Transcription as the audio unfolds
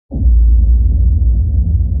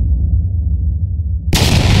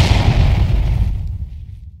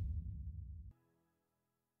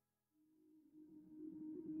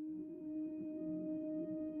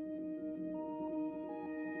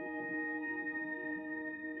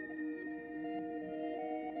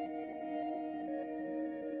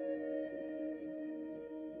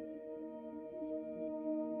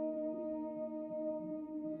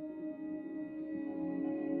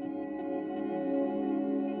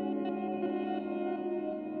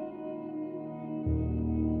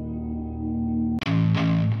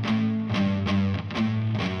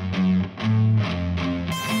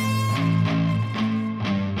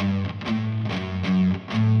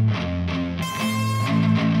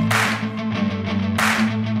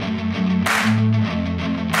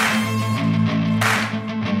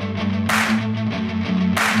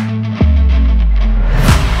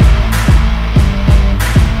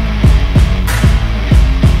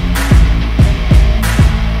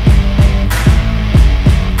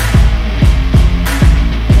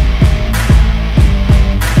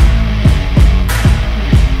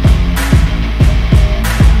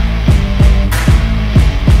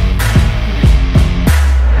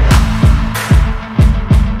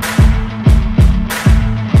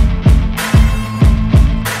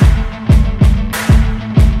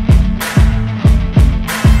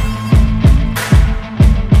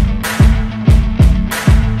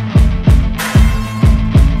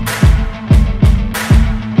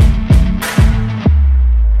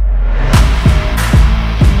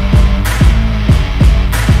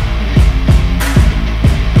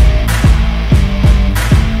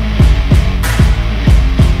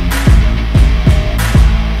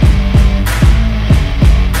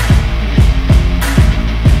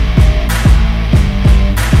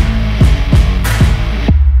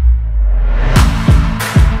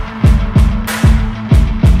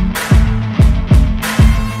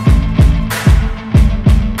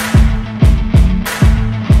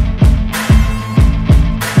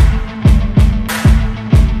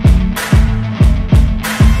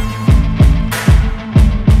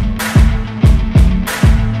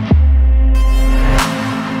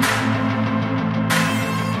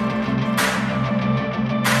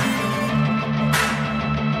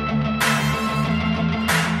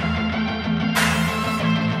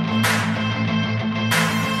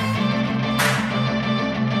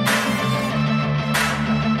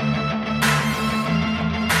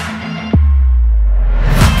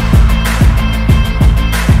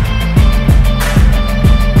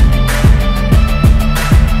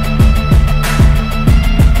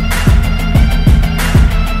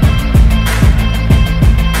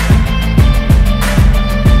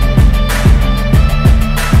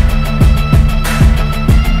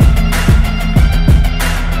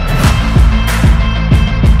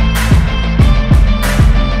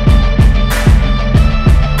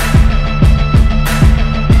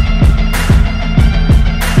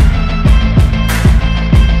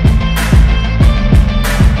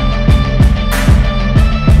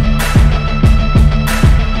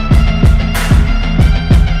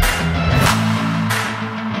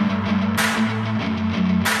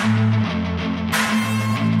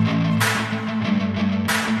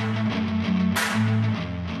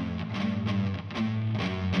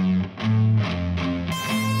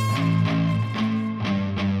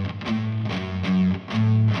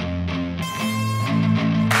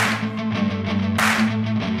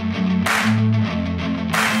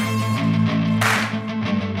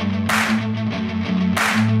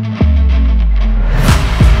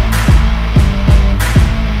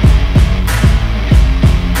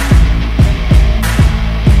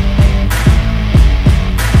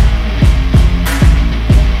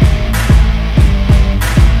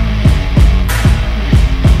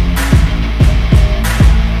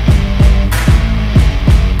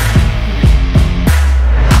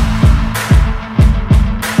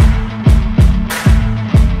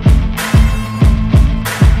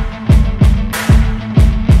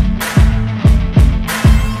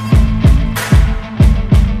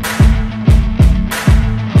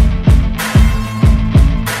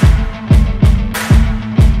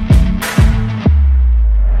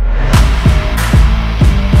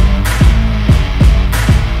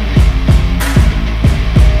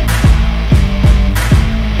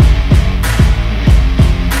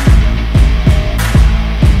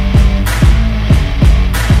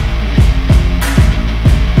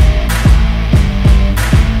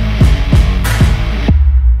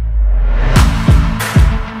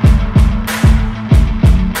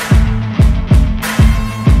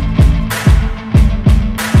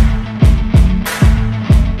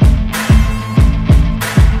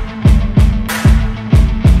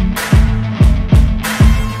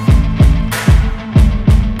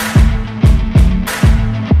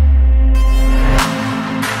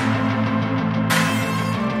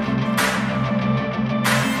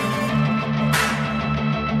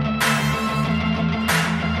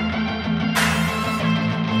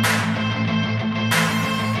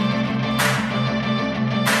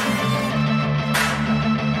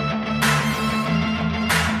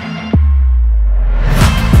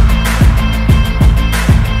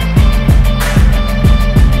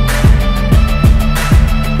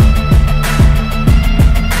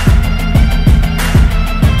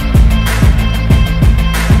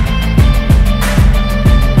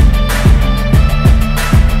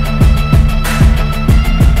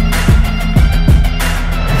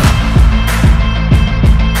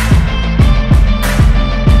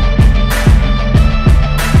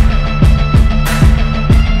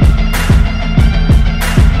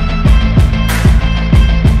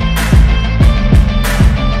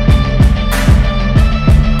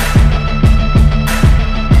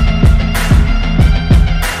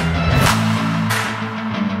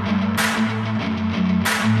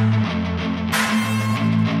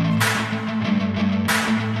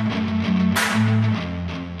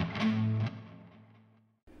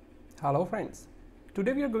Hello friends,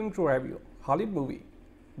 today we are going to review Hollywood movie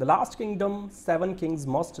The Last Kingdom, Seven Kings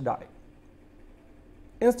Must Die.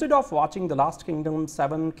 Instead of watching The Last Kingdom,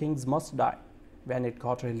 Seven Kings Must Die, when it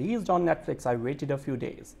got released on Netflix, I waited a few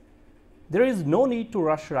days. There is no need to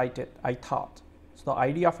rush write it, I thought. So the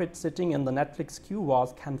idea of it sitting in the Netflix queue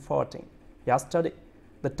was comforting. Yesterday,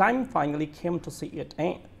 the time finally came to see it,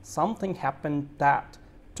 and something happened that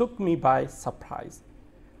took me by surprise.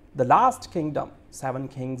 The Last Kingdom, Seven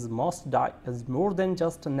Kings Must Die is more than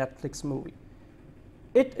just a Netflix movie.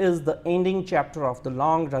 It is the ending chapter of the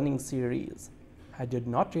long-running series. I did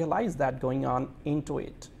not realize that going on into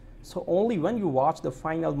it. So only when you watch the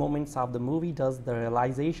final moments of the movie does the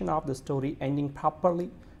realization of the story ending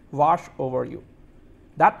properly wash over you.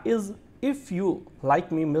 That is, if you,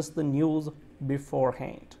 like me, miss the news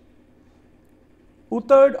beforehand.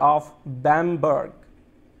 Uhtred of Bamberg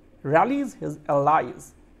rallies his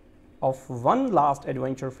allies of one last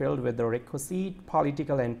adventure filled with the requisite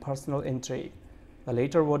political and personal intrigue. The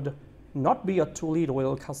latter would not be a truly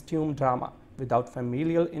royal costume drama without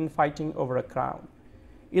familial infighting over a crown.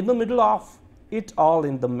 In the middle of it all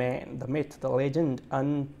in the man, the myth, the legend,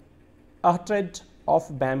 Uhtred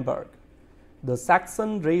of Bamberg, the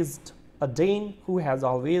Saxon raised a Dane who has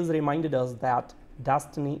always reminded us that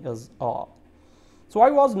destiny is all. So I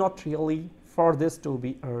was not really for this to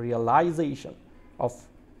be a realization of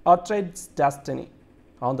Uhtred's destiny.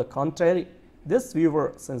 On the contrary, this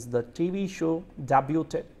viewer, since the TV show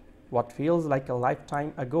debuted what feels like a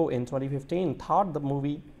lifetime ago in 2015, thought the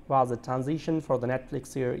movie was a transition for the Netflix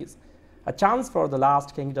series, a chance for The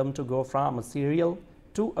Last Kingdom to go from a serial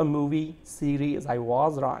to a movie series. I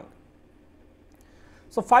was wrong.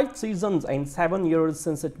 So 5 seasons and 7 years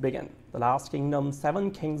since it began, The Last Kingdom, Seven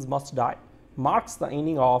Kings Must Die marks the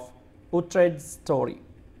ending of Uhtred's story.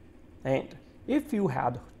 And if you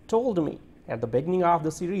had told me at the beginning of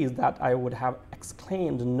the series that I would have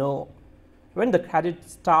exclaimed no. When the credit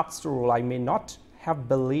starts to roll, I may not have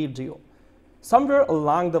believed you. Somewhere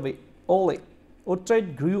along the way,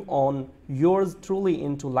 Uhtred grew on yours truly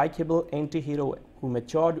into likable anti-hero who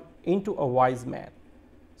matured into a wise man.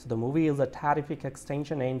 So the movie is a terrific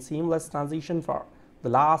extension and seamless transition for The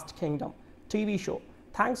Last Kingdom TV show,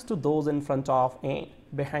 thanks to those in front of and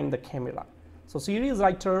behind the camera. So series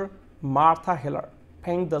writer Martha Hillier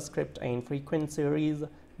penned the script and frequent series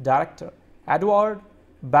director Edward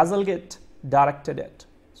Bazalgette directed it.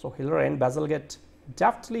 So Hillier and Bazalgette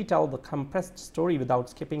deftly tell the compressed story without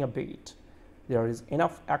skipping a beat. There is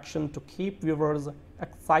enough action to keep viewers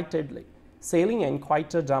excitedly sailing and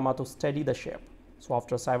quieter drama to steady the ship. So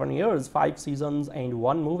after 7 years, 5 seasons and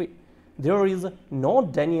 1 movie, there is no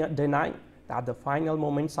denying that the final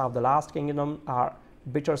moments of The Last Kingdom are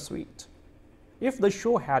bittersweet. If the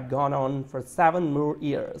show had gone on for 7 more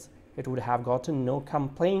years, it would have gotten no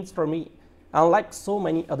complaints from me. Unlike so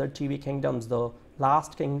many other TV kingdoms, The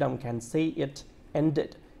Last Kingdom can say it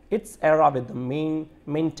ended its era with the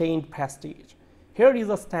maintained prestige. Here is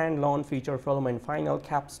a standalone feature film and final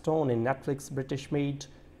capstone in Netflix British-made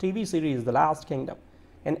TV series The Last Kingdom,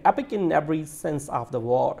 an epic in every sense of the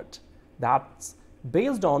word that's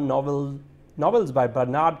based on novels by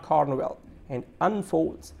Bernard Cornwell and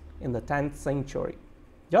unfolds in the 10th century,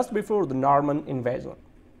 just before the Norman invasion.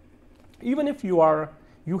 Even if you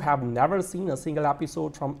have never seen a single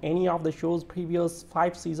episode from any of the show's previous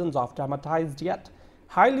 5 seasons of dramatized yet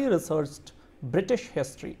highly researched British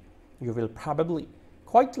history, you will probably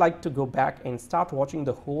quite like to go back and start watching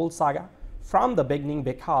the whole saga from the beginning,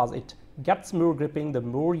 because it gets more gripping the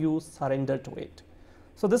more you surrender to it.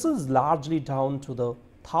 So this is largely down to the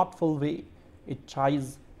thoughtful way it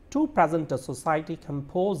tries to present a society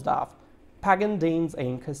composed of pagan Danes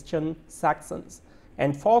and Christian Saxons,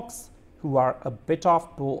 and folks who are a bit of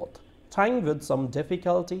both, trying with some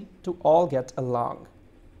difficulty to all get along.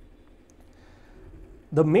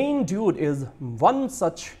 The main dude is one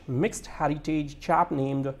such mixed heritage chap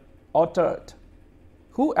named Uhtred,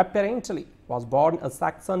 who apparently was born a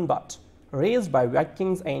Saxon but raised by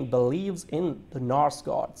Vikings and believes in the Norse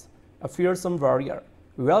gods, a fearsome warrior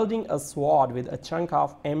wielding a sword with a chunk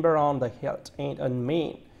of ember on the hilt and a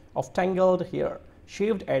mane of tangled hair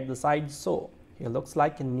shaved at the sides, so he looks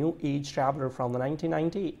like a new age traveler from the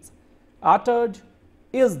 1990s. Uhtred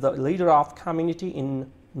is the leader of community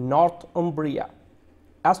in Northumbria,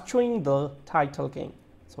 eschewing the title king.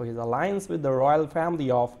 So his alliance with the royal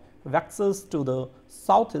family of Wessex to the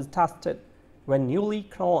south is tested when newly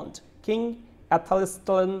crowned King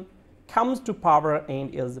Aethelstan comes to power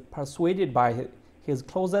and is persuaded by his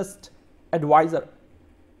closest advisor,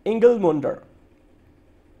 Ingilmundr,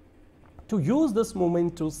 to use this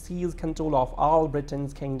moment to seize control of all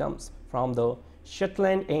Britain's kingdoms from the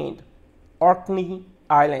Shetland and Orkney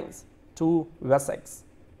Islands to Wessex.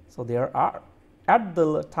 So there are, as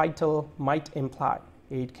the title might imply,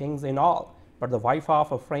 8 kings in all, but the wife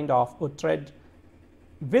of a friend of Uhtred,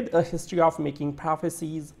 with a history of making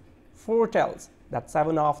prophecies, foretells that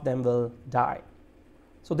 7 of them will die.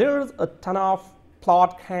 So there is a ton of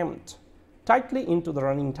plot crammed tightly into the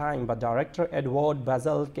running time, but director Edward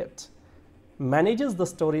Bazalgette manages the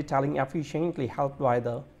storytelling efficiently, helped by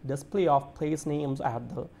the display of place names at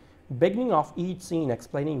the beginning of each scene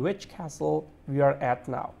explaining which castle we are at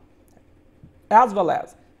now, as well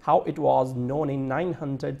as how it was known in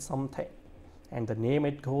 900 something and the name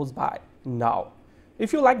it goes by now.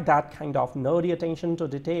 If you like that kind of nerdy attention to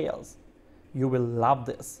details, you will love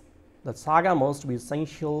this. The saga must be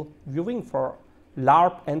essential viewing for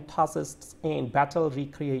LARP enthusiasts and battle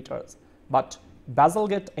recreators, but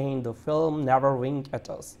Bazalgette and the film never wink at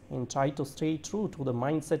us and try to stay true to the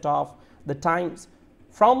mindset of the times,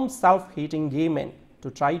 from self-hating gay men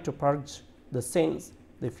to try to purge the sins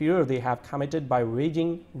they fear they have committed by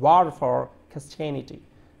waging war for Christianity,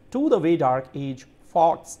 to the way Dark Age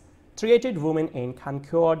folks treated women and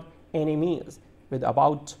conquered enemies with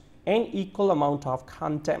about an equal amount of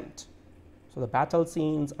contempt. So the battle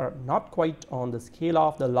scenes are not quite on the scale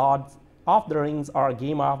of the Lord of the Rings or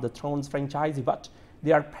Game of the Thrones franchise, but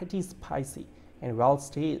they are pretty spicy and well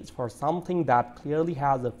staged for something that clearly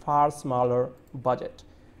has a far smaller budget.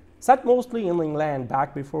 Set mostly in England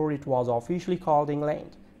back before it was officially called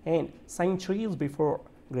England, and centuries before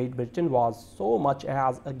Great Britain was so much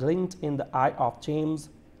as a glint in the eye of James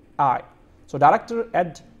I. So director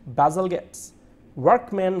Ed Bazalgette's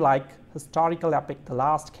workman like historical epic The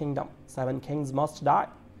Last Kingdom, 7 Kings Must Die,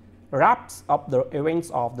 wraps up the events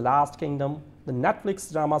of The Last Kingdom, the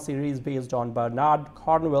Netflix drama series based on Bernard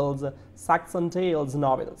Cornwell's Saxon Tales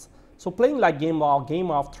novels. So playing like Game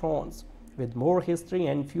of Thrones with more history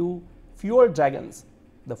and fewer dragons,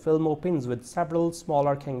 the film opens with several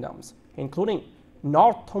smaller kingdoms, including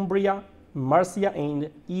Northumbria, Mercia, and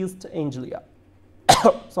East Anglia.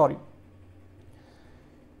 Sorry.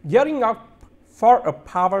 Gearing up for a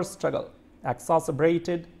power struggle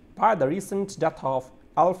exacerbated by the recent death of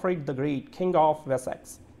Alfred the Great, King of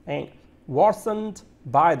Wessex, and worsened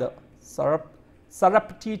by the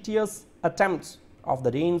surreptitious attempts of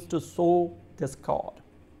the Danes to sow discord.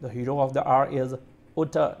 The hero of the hour is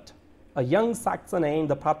Uhtred, a young Saxon and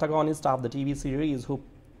the protagonist of the TV series who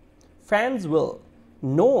fans will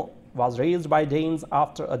know was raised by Danes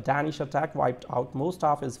after a Danish attack wiped out most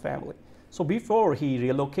of his family. So before he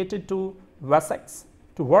relocated to Wessex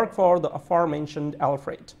to work for the aforementioned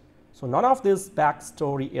Alfred. So none of this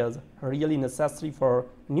backstory is really necessary for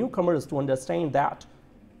newcomers to understand that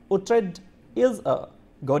Uhtred is a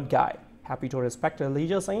good guy, happy to respect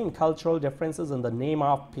religious and cultural differences in the name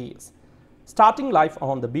of peace. Starting life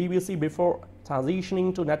on the BBC before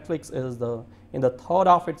transitioning to Netflix is in the third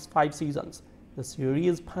of its 5 seasons. The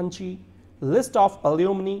series' punchy list of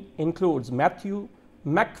alumni includes Matthew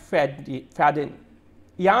McFadden,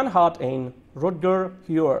 Ian Hart, and Rhodri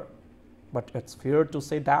Hewer. But it's fair to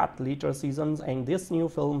say that later seasons and this new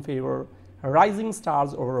film favor rising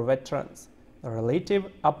stars over veterans. The relative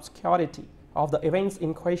obscurity of the events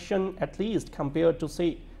in question, at least compared to,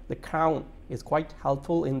 say, The Crown, is quite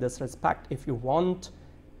helpful in this respect if you want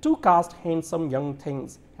to cast handsome young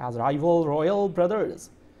things as rival royal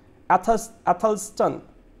brothers Athelstan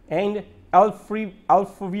and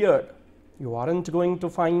Alfweird. You aren't going to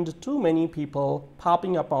find too many people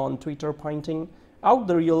popping up on Twitter pointing out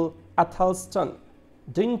the real Athelstan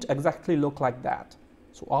didn't exactly look like that.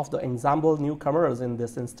 So of the ensemble newcomers in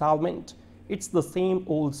this installment, it's the same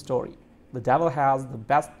old story. The devil has the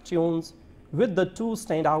best tunes with the 2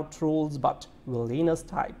 standout roles but villainous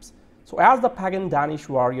types. So as the pagan Danish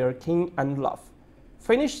warrior King Anlaf,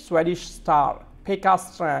 Finnish Swedish star Pekka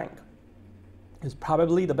Strang is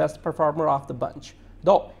probably the best performer of the bunch,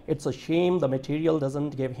 though it's a shame the material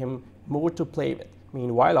doesn't give him more to play with.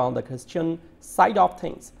 Meanwhile, on the Christian side of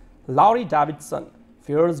things, Laurie Davidson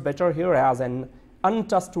fares better here as an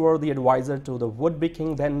untrustworthy advisor to the would-be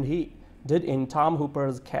king than he did in Tom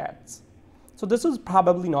Hooper's Cats. So this is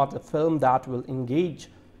probably not a film that will engage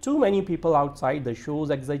too many people outside the show's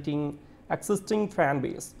existing fan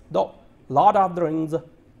base, though Lord of the Rings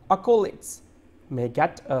acolytes may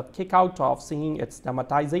get a kick out of seeing its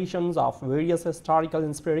dramatizations of various historical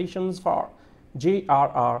inspirations for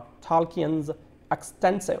J.R.R. Tolkien's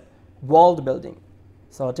extensive world building.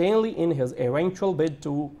 Certainly in his eventual bid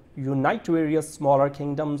to unite various smaller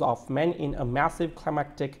kingdoms of men in a massive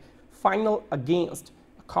climactic final against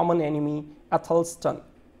a common enemy, Athelstan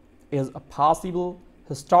is a possible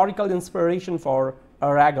historical inspiration for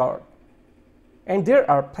Aragorn. And there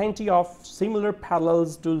are plenty of similar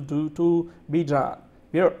parallels to be drawn.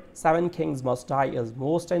 Where Seven Kings Must Die is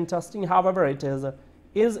most interesting, however, it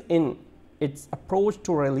is in its approach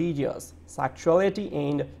to religious, sexuality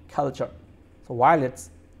and culture. So while it's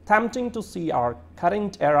tempting to see our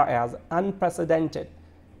current era as unprecedented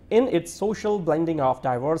in its social blending of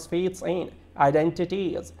diverse faiths and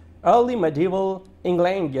identities, early medieval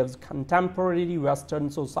England gives contemporary Western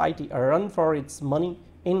society a run for its money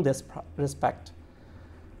in this respect.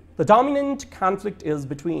 The dominant conflict is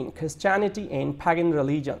between Christianity and pagan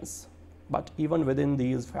religions, but even within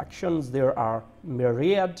these factions there are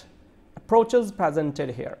myriad approaches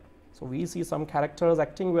presented here. So we see some characters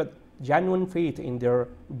acting with genuine faith in their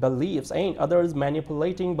beliefs and others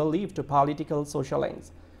manipulating belief to political social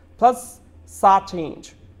ends. Plus, saw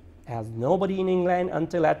change, as nobody in England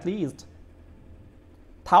until at least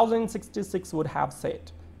 1066 would have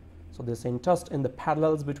said. So this interest in the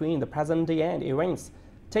parallels between the present day and events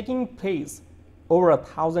taking place over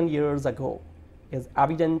 1,000 years ago is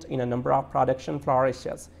evident in a number of production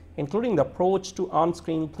flourishes, including the approach to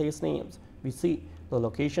on-screen place names. We see the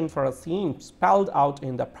location for a scene spelled out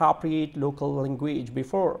in the appropriate local language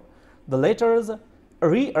before the letters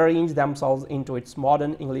rearrange themselves into its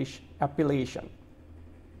modern English appellation.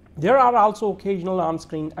 There are also occasional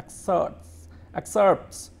on-screen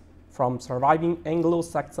excerpts from surviving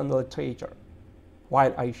Anglo-Saxon literature.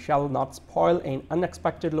 While I shall not spoil an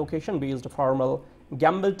unexpected location-based formal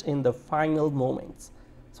gambit in the final moments.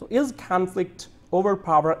 So is conflict over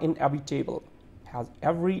power inevitable? Has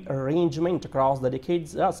every arrangement across the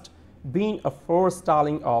decades just been a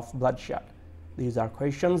forestalling of bloodshed? These are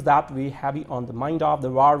questions that weigh heavy on the mind of the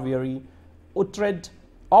war-weary Uhtred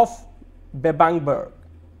of Bebbanburg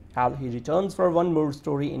as he returns for one more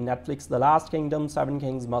story in Netflix The Last Kingdom, Seven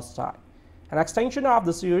Kings Must Die, an extension of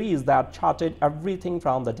the series that charted everything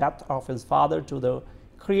from the death of his father to the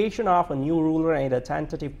creation of a new ruler and a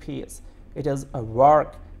tentative peace. It is a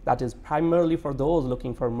work that is primarily for those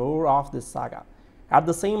looking for more of this saga. At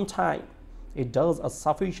the same time, it does a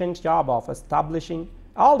sufficient job of establishing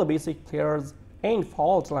all the basic players and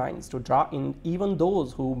fault lines to draw in even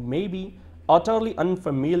those who may be utterly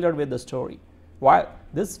unfamiliar with the story. While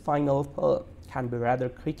this final film can be rather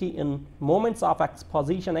tricky in moments of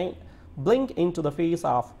exposition and blink into the face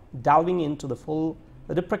of delving into the full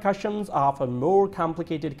repercussions of a more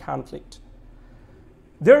complicated conflict,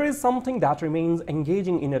 there is something that remains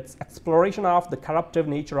engaging in its exploration of the corruptive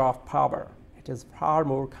nature of power. It is far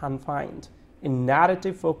more confined in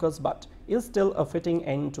narrative focus, but is still a fitting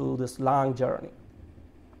end to this long journey.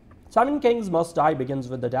 Seven Kings Must Die begins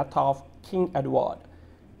with the death of King Edward,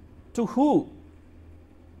 to who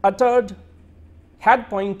Uhtred had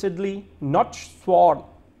pointedly not sworn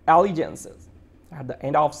allegiances. At the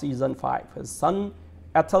end of season 5, his son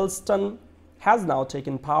Athelstan has now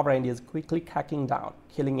taken power and is quickly cracking down,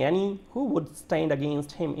 killing any who would stand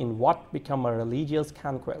against him in what became a religious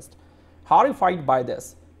conquest. Horrified by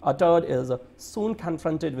this, Uhtred is soon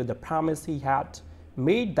confronted with the promise he had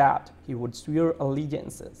made that he would swear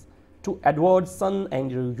allegiances to Edward's son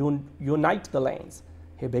and unite the lands.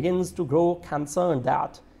 He begins to grow concerned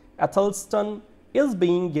that Athelstan is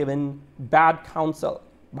being given bad counsel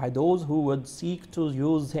by those who would seek to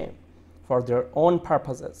use him for their own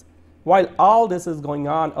purposes. While all this is going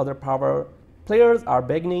on, other power players are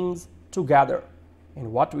beginning to gather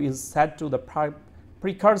in what is said to the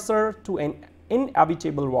precursor to an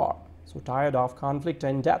inevitable war. So tired of conflict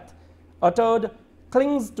and death, Uhtred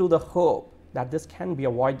clings to the hope that this can be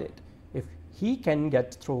avoided if he can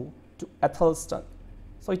get through to Athelstan.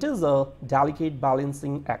 So it is a delicate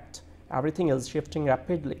balancing act. Everything is shifting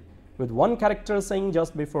rapidly, with one character saying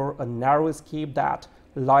just before a narrow escape that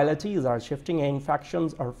loyalties are shifting and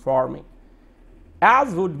factions are forming.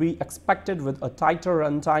 As would be expected with a tighter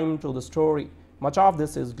runtime to the story, much of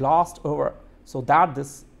this is glossed over so that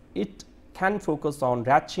it can focus on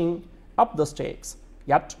ratcheting up the stakes.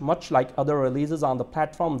 Yet, much like other releases on the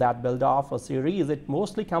platform that build off a series, it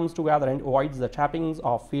mostly comes together and avoids the trappings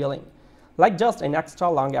of feeling like just an extra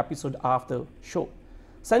long episode of the show.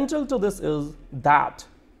 Central to this is that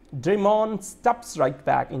Dreymon steps right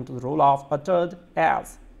back into the role of Uhtred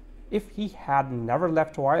as if he had never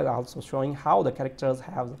left, while also showing how the characters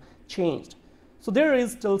have changed. So there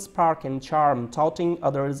is still spark and charm, touting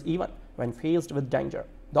others even when faced with danger,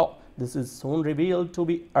 though this is soon revealed to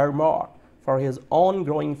be armor for his own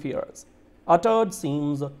growing fears. Uhtred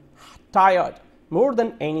seems tired more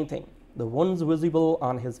than anything, the wounds visible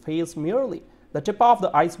on his face merely the tip of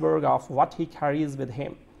the iceberg of what he carries with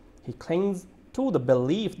him. He clings to the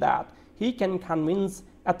belief that he can convince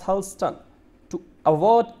Athelstan to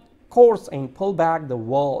avert course and pull back the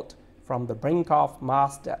world from the brink of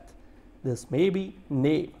mass death. This may be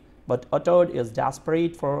naive, but Uhtred is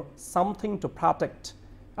desperate for something to protect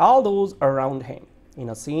all those around him. In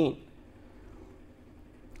a scene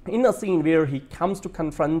where he comes to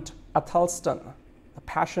confront Athelstan, the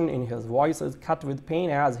passion in his voice is cut with pain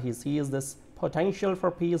as he sees this potential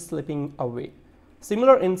for peace slipping away.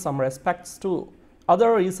 Similar in some respects to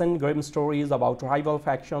other recent grim stories about rival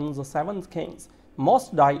factions, The Seven Kings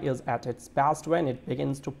Must Die is at its best when it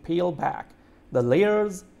begins to peel back the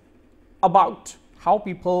layers about how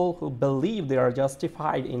people who believe they are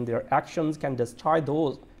justified in their actions can destroy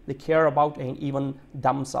those they care about and even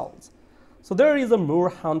themselves. So there is a more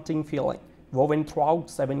haunting feeling woven throughout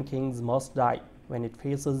Seven Kings Must Die when it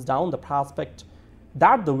faces down the prospect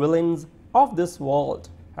that the villains of this world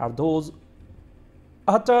are those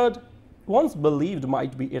Uhtred once believed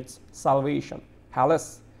might be its salvation.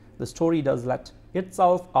 Alas, the story does let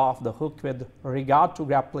itself off the hook with regard to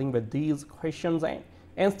grappling with these questions and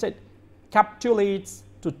instead capitulates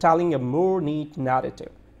to telling a more neat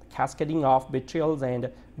narrative, cascading of betrayals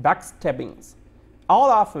and backstabbings,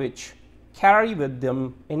 all of which carry with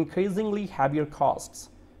them increasingly heavier costs,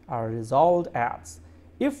 are resolved as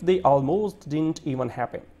if they almost didn't even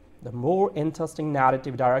happen. The more interesting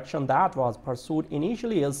narrative direction that was pursued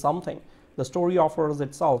initially is something the story offers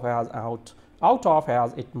itself as out of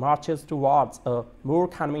as it marches towards a more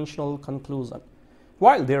conventional conclusion.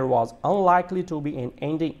 While there was unlikely to be an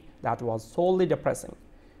ending that was solely depressing,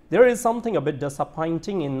 there is something a bit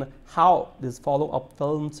disappointing in how this follow-up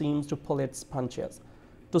film seems to pull its punches.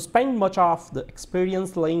 To spend much of the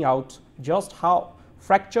experience laying out just how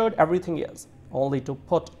fractured everything is, only to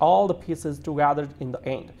put all the pieces together in the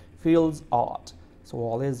end, feels odd. So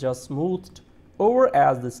all is just smoothed over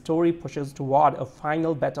as the story pushes toward a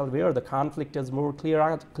final battle where the conflict is more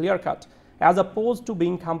clear-cut as opposed to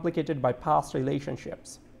being complicated by past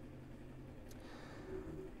relationships.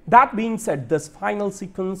 That being said, this final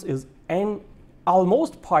sequence is an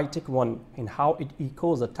almost poetic one in how it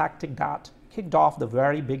echoes a tactic that kicked off the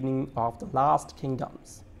very beginning of the Last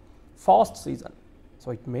Kingdom's first season. So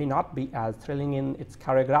it may not be as thrilling in its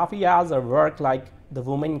choreography as a work like The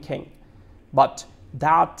Woman King, but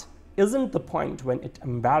that isn't the point when it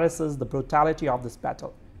embarrasses the brutality of this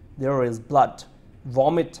battle. There is blood,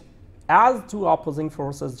 vomit, as two opposing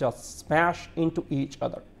forces just smash into each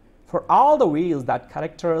other. For all the ways that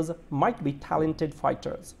characters might be talented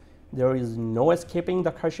fighters, there is no escaping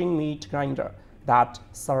the crushing meat grinder that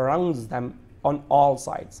surrounds them on all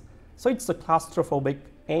sides. So it's a claustrophobic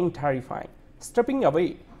and terrifying, stripping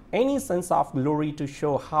away any sense of glory to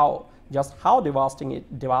show just how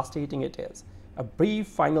devastating it is. A brief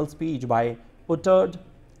final speech by Uhtred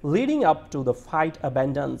leading up to the fight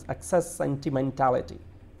abandons excess sentimentality,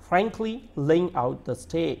 frankly laying out the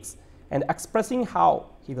stakes and expressing how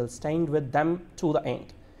he will stand with them to the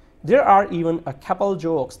end. There are even a couple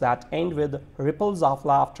jokes that end with ripples of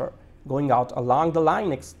laughter going out along the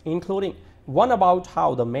line, including one about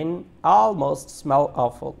how the men all must smell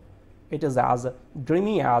awful. It is as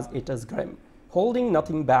grimy as it is grim, holding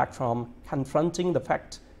nothing back from confronting the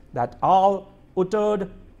fact that all Uhtred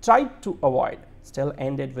tried to avoid still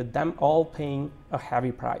ended with them all paying a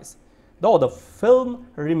heavy price. Though the film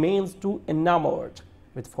remains too enamored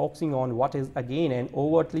with focusing on what is again an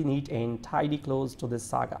overtly neat and tidy close to this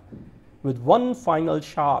saga, with one final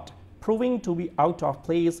shot proving to be out of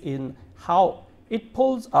place in how it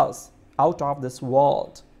pulls us out of this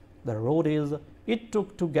world. The road it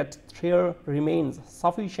took to get here remains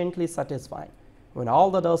sufficiently satisfying. When all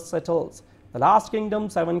the dust settles, The Last Kingdom,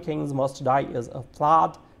 Seven Kings Must Die is a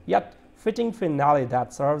flawed yet fitting finale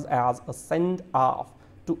that serves as a send-off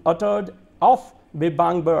to Uhtred of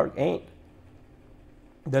Bibangberg and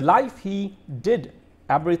the life he did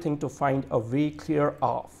everything to find a way clear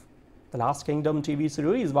of. The Last Kingdom TV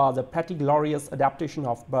series was a pretty glorious adaptation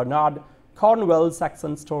of Bernard Cornwell's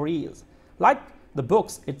Saxon Stories. Like the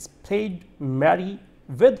books, it's played merry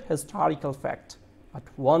with historical fact, but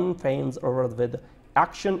one fames over with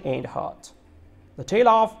action and heart. The tale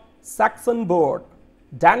of Saxon-born,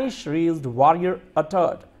 Danish-raised warrior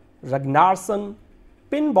Uhtred Ragnarsson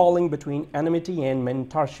pinballing between enmity and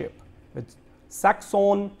mentorship with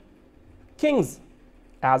Saxon kings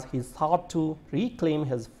as he sought to reclaim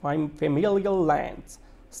his familial lands,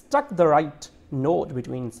 struck the right note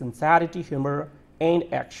between sincerity, humor, and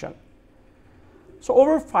action. So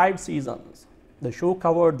over 5 seasons, the show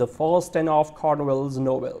covered the first 10 of Cornwell's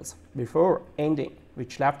novels before ending,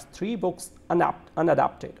 which left 3 books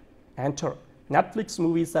unadapted. Enter Netflix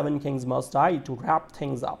movie Seven Kings Must Die to wrap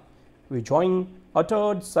things up. We join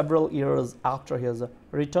Uhtred several years after his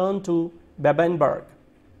return to Bebbanburg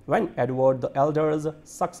when Edward the Elder's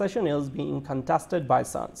succession is being contested by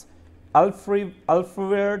sons Alfred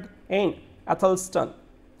and Athelstan,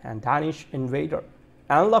 and Danish invader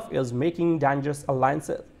Anlaf is making dangerous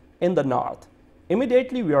alliances in the north.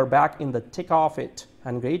 Immediately we are back in the thick of it,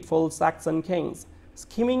 ungrateful Saxon kings,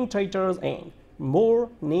 scheming traitors, and more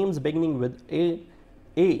names beginning with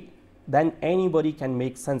A than anybody can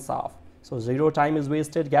make sense of. So zero time is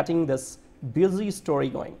wasted getting this busy story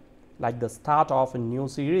going. Like the start of a new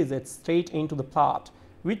series, it's straight into the plot,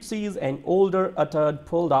 which sees an older Uhtred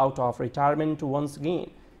pulled out of retirement to once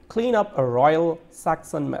again clean up a royal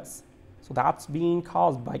Saxon mess. So that's being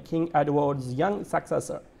caused by King Edward's young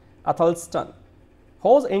successor, Athelstan,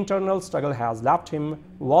 whose internal struggle has left him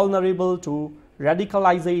vulnerable to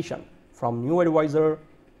radicalization from new advisor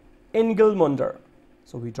Ingilmunder.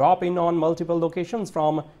 So we drop in on multiple locations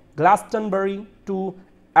from Glastonbury to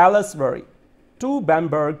Aylesbury, to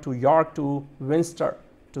Bamberg, to York, to Winchester,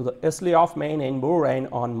 to the Isle of Man and more, and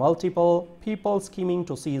on multiple people scheming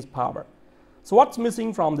to seize power. So what's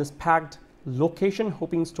missing from this packed location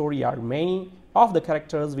hopping story are many of the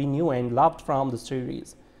characters we knew and loved from the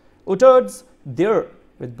series. Uhtred's there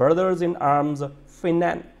with brothers in arms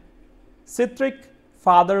Finan, Sihtric,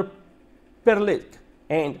 Father Perlik,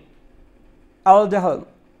 and Aldhelm,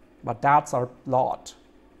 but that's our lot.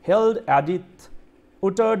 Hild Edith,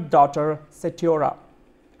 Uhtred daughter Setiora,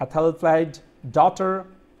 Athelflaed daughter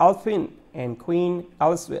Alfin, and Queen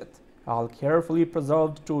Elizabeth, all carefully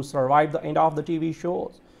preserved to survive the end of the TV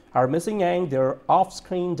shows, are missing, and their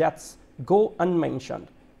off-screen deaths go unmentioned.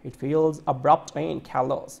 It feels abrupt and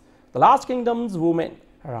callous. The Last Kingdom's women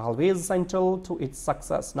are always central to its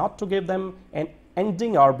success. Not to give them an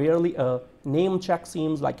ending or barely a name check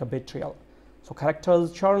seems like a betrayal. So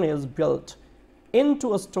characters' churn is built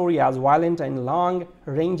into a story as violent and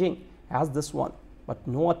long-ranging as this one, but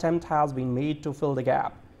no attempt has been made to fill the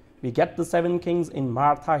gap. We get the Seven Kings in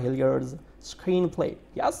Martha Hillier's screenplay,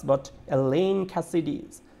 yes, but Elaine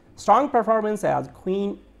Cassidy's strong performance as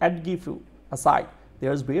Queen Edgifu aside,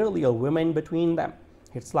 there's barely a woman between them.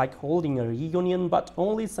 It's like holding a reunion but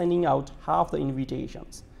only sending out half the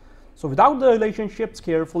invitations. So without the relationships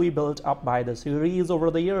carefully built up by the series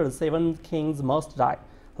over the years, Seven Kings Must Die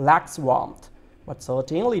lacks warmth, but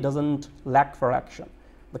certainly doesn't lack for action.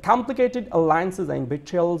 The complicated alliances and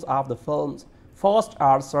betrayals of the films first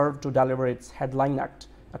are served to deliver its headline act,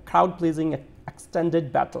 a crowd-pleasing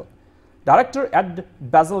extended battle. Director Edward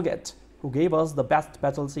Bazalgette, who gave us the best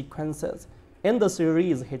battle sequences in the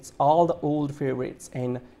series, hits all the old favorites: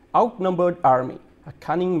 an outnumbered army, a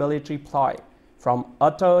cunning military ploy, from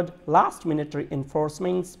uttered last-minute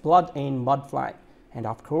reinforcements, blood and mud flying, and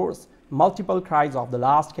of course, multiple cries of the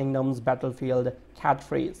Last Kingdom's battlefield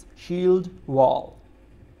catchphrase, "Shield Wall."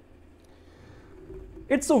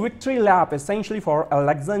 It's a victory lap essentially for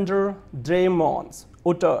Alexander Dreymon's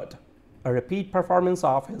Uhtred, a repeat performance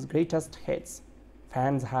of his greatest hits.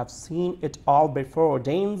 Fans have seen it all before.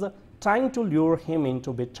 Danes trying to lure him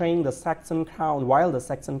into betraying the Saxon crown while the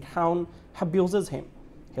Saxon crown abuses him.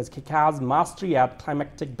 His kick-ass mastery at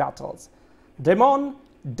climactic battles. Dreymon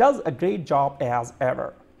does a great job as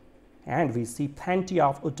ever. And we see plenty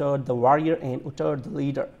of Uhtred the warrior and Uhtred the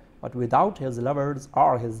leader, but without his lovers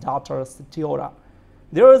or his daughter Setiora.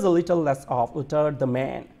 There is a little less of Uhtred the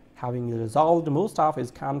man, having resolved most of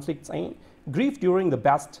his conflicts and grief during the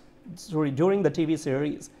TV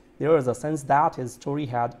series. There is a sense that his story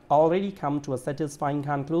had already come to a satisfying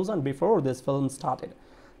conclusion before this film started.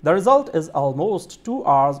 The result is almost 2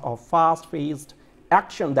 hours of fast-paced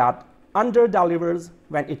action that under-delivers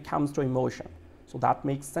when it comes to emotion. So that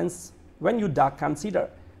makes sense when you consider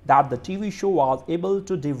that the TV show was able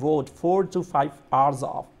to devote 4 to 5 hours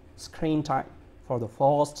of screen time for the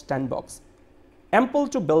first 10 books, ample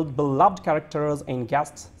to build beloved characters and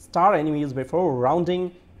guest star enemies before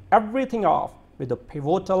rounding everything off with a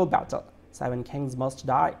pivotal battle. Seven Kings Must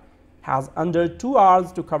Die has under 2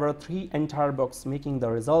 hours to cover 3 entire books, making the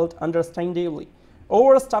result understandably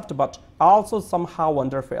overstuffed but also somehow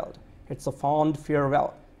underfilled. It's a fond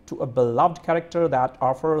farewell to a beloved character that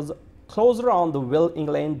offers closure on the Will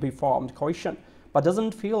England be formed question, but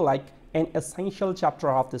doesn't feel like an essential chapter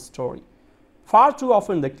of this story. Far too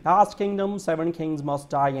often, The Last Kingdom, Seven Kings Must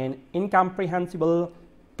Die, an incomprehensible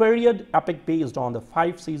period epic based on the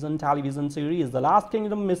 5-season television series The Last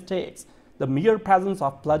Kingdom, mistakes the mere presence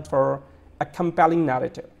of blood for a compelling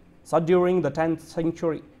narrative. So during the 10th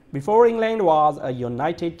century, before England was a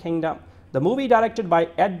united kingdom, the movie directed by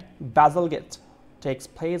Edward Bazalgette takes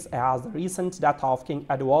place as the recent death of King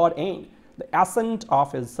Edward and the ascent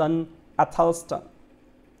of his son Athelstan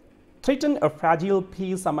threatened a fragile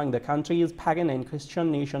peace among the country's pagan and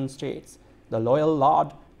Christian nation states. The loyal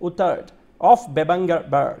Lord Uhtred of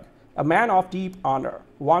Bebengerberg, a man of deep honor,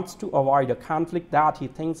 wants to avoid a conflict that he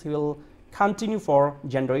thinks will continue for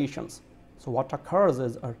generations. So what occurs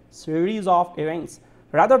is a series of events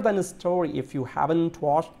rather than a story if you haven't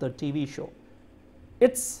watched the TV show.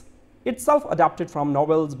 It's itself adapted from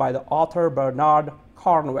novels by the author Bernard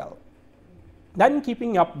Cornwell. Then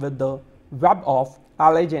keeping up with the web of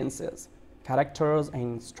allegiances, characters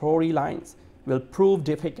and storylines will prove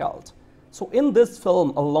difficult. So in this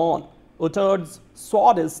film alone, Uhtred's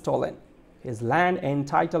sword is stolen, his land and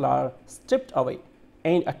title are stripped away,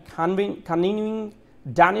 and a cunning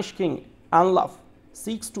Danish king, Anlaf,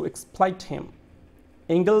 seeks to exploit him.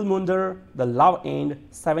 Ingelmundr, the love and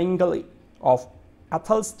Svengali of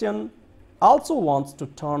Athelstan, also wants to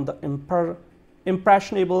turn the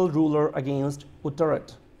impressionable ruler against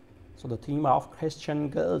Uhtred. So the theme of Christian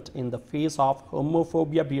guilt in the face of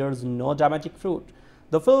homophobia bears no dramatic fruit.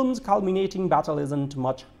 The film's culminating battle isn't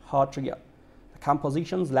much heartier. The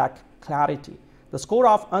compositions lack clarity. The score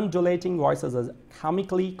of undulating voices is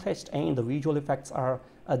comically cliched and the visual effects are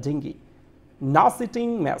a dingy,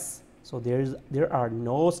 nauseating mess. So there are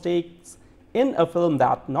no stakes in a film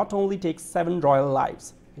that not only takes 7 royal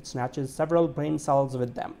lives, it snatches several brain cells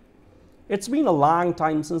with them. It's been a long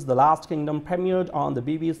time since The Last Kingdom premiered on the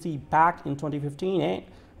BBC back in 2015, and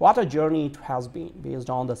what a journey it has been. Based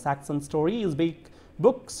on the Saxon Stories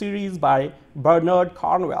book series by Bernard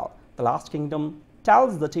Cornwell, The Last Kingdom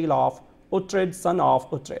tells the tale of Uhtred, son of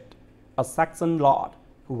Uhtred, a Saxon lord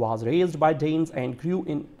who was raised by Danes and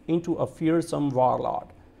grew into a fearsome warlord.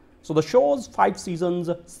 So the show's 5 seasons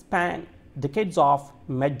span decades of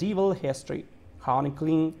medieval history,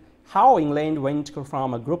 chronicling how England went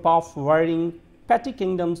from a group of varying petty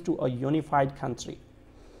kingdoms to a unified country.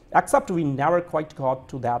 Except we never quite got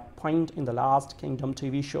to that point in The Last Kingdom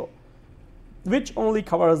TV show, which only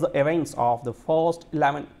covers the events of the first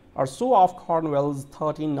 11 or so of Cornwell's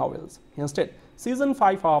 13 novels. Instead, season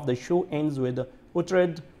 5 of the show ends with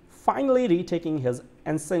Uhtred finally retaking his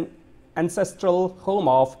ancestral home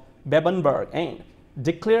of Bebenberg and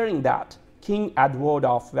declaring that King Edward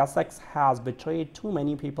of Wessex has betrayed too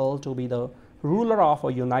many people to be the ruler of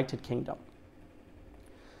a united kingdom.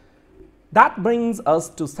 That brings us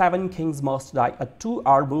to 7 Kings Must Die, a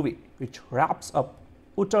 2-hour movie which wraps up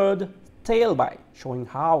Uhtred's tale by showing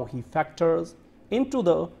how he factors into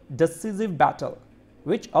the decisive battle,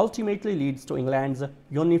 which ultimately leads to England's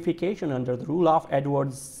unification under the rule of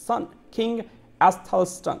Edward's son, King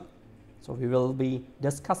Athelstan. So we will be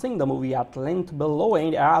discussing the movie at length below,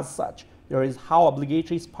 and as such, there is how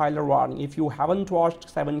obligatory spoiler warning. If you haven't watched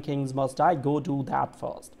 7 Kings Must Die, go do that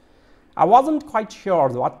first. I wasn't quite sure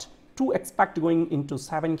what to expect going into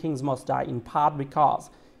 7 Kings Must Die, in part because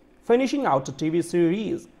finishing out a TV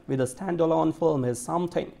series with a standalone film is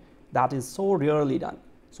something that is so rarely done.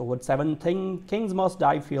 So would 7 Kings Must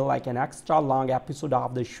Die feel like an extra long episode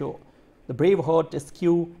of the show, the Braveheart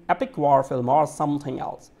askew epic war film, or something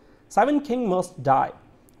else? 7 Kings Must Die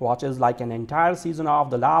watches like an entire season of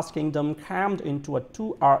The Last Kingdom crammed into a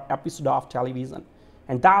 2-hour episode of television.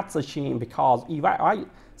 And that's a shame, because while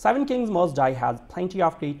 7 Kings Must Die has plenty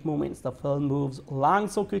of great moments, the film moves along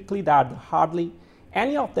so quickly that hardly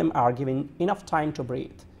any of them are given enough time to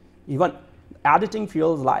breathe. Even editing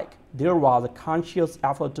feels like there was a conscious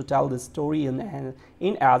effort to tell this story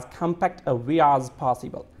in as compact a way as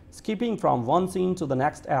possible, skipping from one scene to the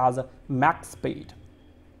next as max speed.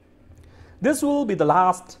 This will be the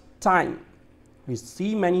last time we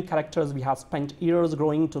see many characters we have spent years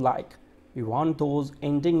growing to like. We want those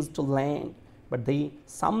endings to land, but they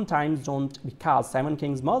sometimes don't, because 7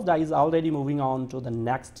 Kings Must Die is already moving on to the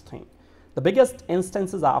next thing. The biggest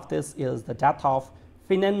instances of this is the death of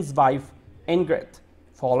Finan's wife, Ingrid.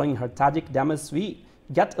 Following her tragic demise, we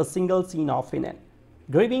get a single scene of Finan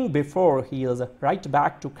grieving before he is right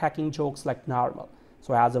back to cracking jokes like normal.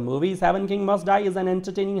 So as a movie, 7 Kings Must Die is an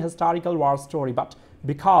entertaining historical war story, but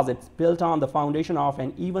because it's built on the foundation of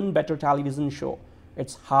an even better television show,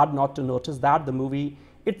 it's hard not to notice that the movie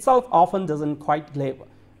itself often doesn't quite live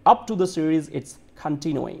up to the series it's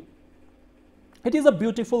continuing. It is a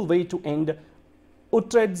beautiful way to end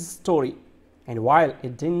Uhtred's story, and while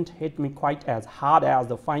it didn't hit me quite as hard as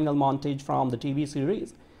the final montage from the TV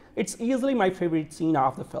series, it's easily my favorite scene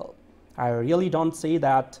of the film. I really don't say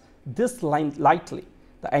that this line lightly.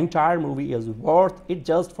 The entire movie is worth it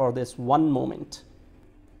just for this one moment.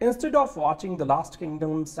 Instead of watching The Last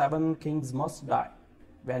Kingdom 7 Kings Must Die,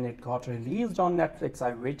 when it got released on Netflix,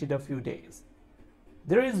 I waited a few days.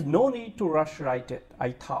 There is no need to rush write it,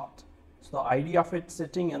 I thought. So the idea of it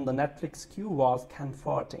sitting in the Netflix queue was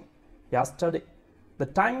comforting. Yesterday, the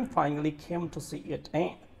time finally came to see it,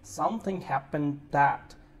 and something happened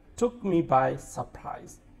that took me by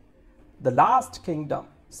surprise. The Last Kingdom,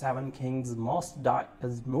 Seven Kings Must Die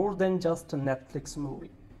is more than just a Netflix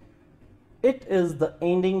movie. It is the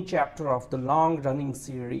ending chapter of the long-running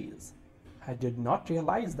series. I did not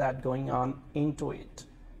realize that going on into it.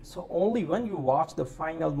 So only when you watch the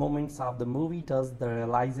final moments of the movie does the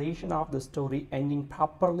realization of the story ending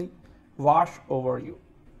properly wash over you.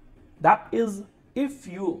 That is, if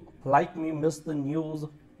you, like me, miss the news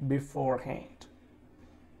beforehand.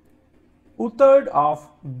 Uhtred of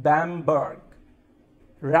Bamberg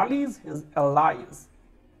rallies his allies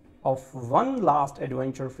of one last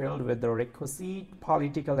adventure filled with the requisite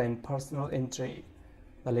political and personal intrigue.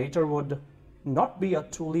 The latter would not be a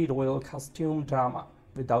truly royal costume drama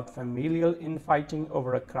without familial infighting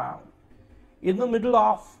over a crown. In the middle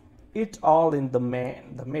of it all in the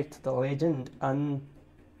man, the myth, the legend,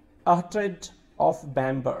 Uhtred of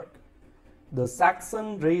Bamberg, the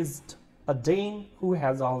Saxon raised a Dane who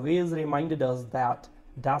has always reminded us that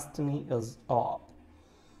destiny is all.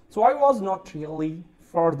 So I was not really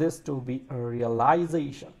for this to be a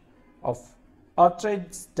realization of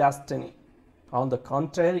Uhtred's destiny. On the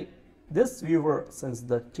contrary, this viewer, since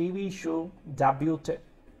the TV show debuted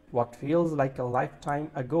what feels like a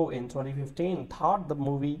lifetime ago in 2015, thought the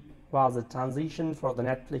movie was a transition for the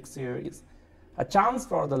Netflix series, a chance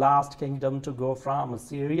for The Last Kingdom to go from a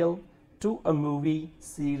serial to a movie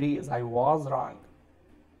series. I was wrong.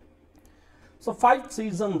 So 5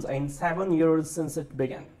 seasons and 7 years since it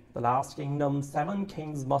began, The Last Kingdom, Seven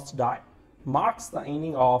Kings Must Die marks the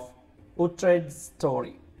ending of Uhtred's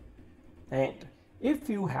story. And if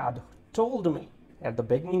you had told me at the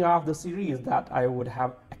beginning of the series that I would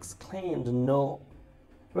have exclaimed no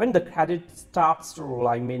when the credit starts to roll,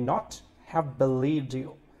 I may not have believed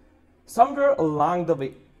you. Somewhere along the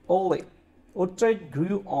way, Ole, Uhtred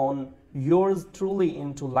grew on yours truly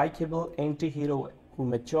into likable anti-hero who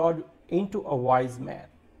matured into a wise man.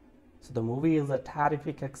 So the movie is a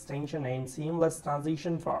terrific extension and seamless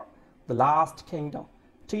transition for The Last Kingdom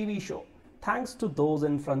TV show, thanks to those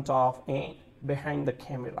in front of and behind the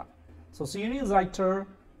camera. So series writer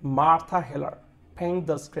Martha Hillier penned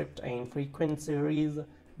the script and frequent series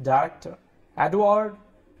director Edward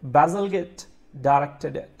Bazalgette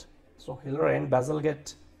directed it. So Hillier and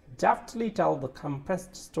Bazalgette deftly tell the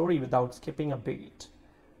compressed story without skipping a beat.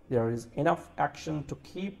 There is enough action to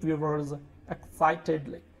keep viewers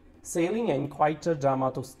excitedly sailing and quieter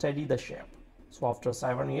drama to steady the ship. So after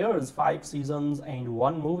 7 years, 5 seasons and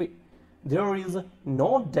 1 movie, there is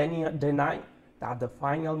no denying that the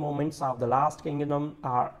final moments of The Last Kingdom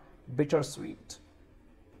are bittersweet.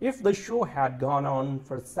 If the show had gone on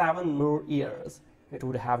for 7 more years, it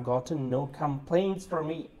would have gotten no complaints from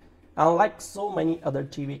me. Unlike so many other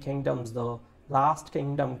TV kingdoms, The Last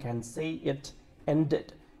Kingdom can say it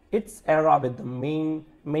ended its era with the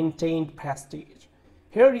maintained prestige.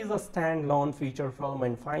 Here is a standalone feature film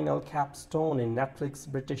and final capstone in Netflix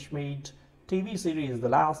British-made TV series The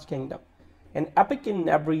Last Kingdom, an epic in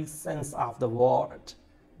every sense of the word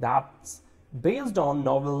that's based on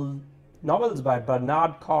novels by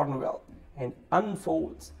Bernard Cornwell and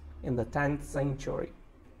unfolds in the 10th century,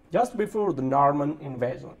 just before the Norman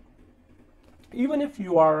invasion. Even if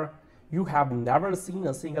you have never seen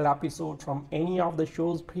a single episode from any of the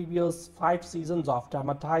show's previous 5 seasons of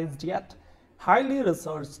dramatized yet highly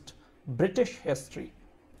researched British history,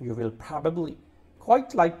 you will probably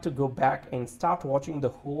quite like to go back and start watching the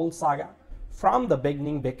whole saga from the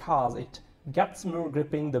beginning, because it gets more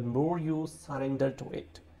gripping the more you surrender to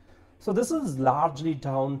it. So this is largely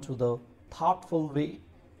down to the thoughtful way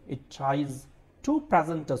it tries to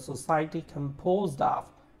present a society composed of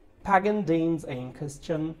pagan Danes and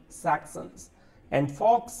Christian Saxons, and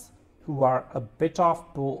folks who are a bit of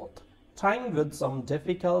both, trying with some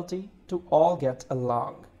difficulty to all get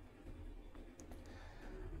along.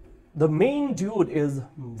 The main dude is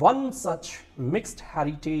one such mixed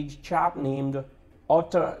heritage chap named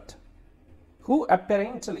Uhtred, who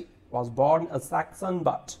apparently was born a Saxon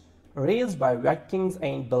but raised by Vikings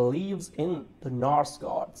and believes in the Norse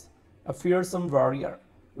gods, a fearsome warrior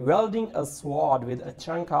wielding a sword with a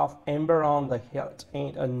chunk of amber on the hilt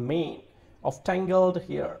and a mane of tangled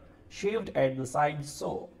hair shaved at the sides,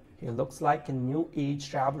 so he looks like a new age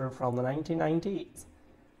traveler from the 1990s.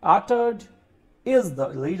 Uhtred is the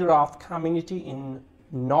leader of community in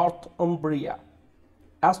Northumbria,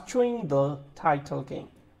 eschewing the title king.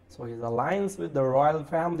 So his alliance with the royal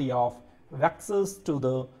family of Wessex to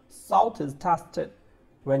the south is tested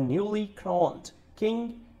when newly crowned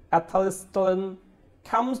King Aethelstan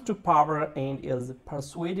comes to power and is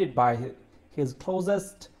persuaded by his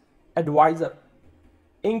closest advisor,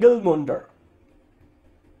 Ingilmundr,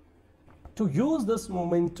 to use this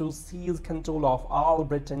moment to seize control of all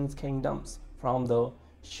Britain's kingdoms from the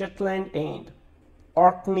Shetland and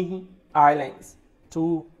Orkney Islands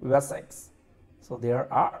to Wessex. So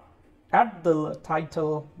there are, as the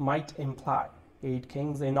title might imply, 8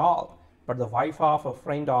 kings in all, but the wife of a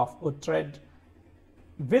friend of Uhtred,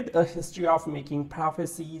 with a history of making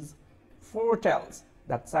prophecies, foretells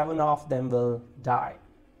that 7 of them will die.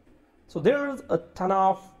 So there is a ton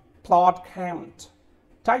of plot crammed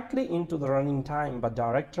tightly into the running time, but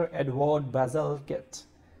director Edward Bazalgette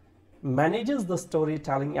manages the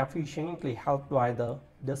storytelling efficiently, helped by the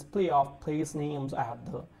display of place names at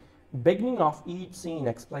the beginning of each scene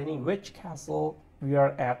explaining which castle we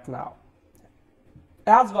are at now,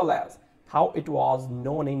 as well as how it was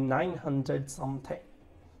known in 900 something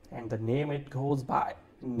and the name it goes by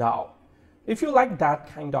now. If you like that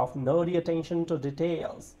kind of nerdy attention to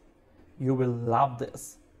details, you will love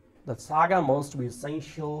this. The saga must be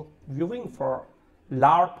essential viewing for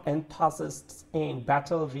LARP enthusiasts and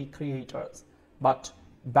battle recreators, but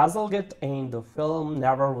Bazalgette and the film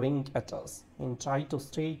never wink at us and try to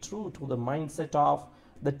stay true to the mindset of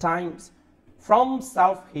the times, from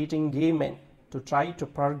self-hating gay men to try to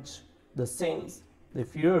purge the sins they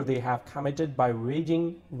fear they have committed by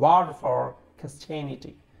waging war for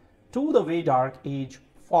Christianity, to the way Dark Age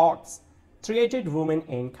folks treated women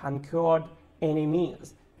and conquered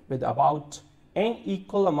enemies with about an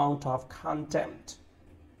equal amount of contempt.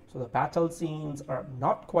 So the battle scenes are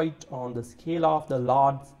not quite on the scale of the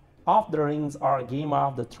Lords of the Rings or Game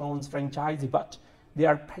of the Thrones franchise, but they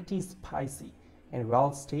are pretty spicy and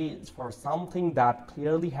well staged for something that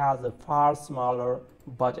clearly has a far smaller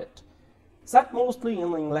budget. Set mostly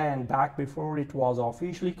in England back before it was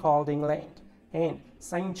officially called England, and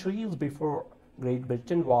centuries before Great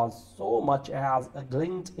Britain was so much as a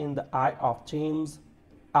glint in the eye of James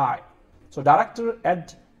I. So director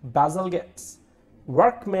Ed Bazalgette's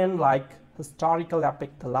workman-like historical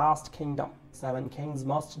epic The Last Kingdom, 7 Kings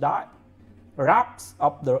Must Die, wraps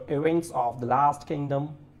up the events of The Last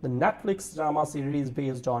Kingdom, the Netflix drama series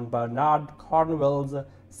based on Bernard Cornwell's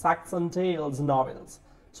Saxon Tales novels.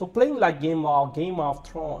 So playing like Game of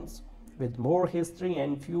Thrones with more history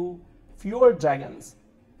and fewer dragons,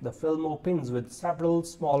 the film opens with several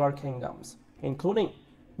smaller kingdoms, including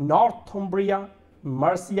Northumbria,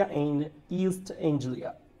 Mercia, and East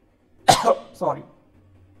Anglia. Sorry.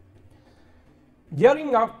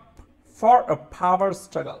 Gearing up for a power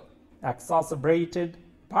struggle, exacerbated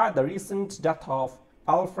by the recent death of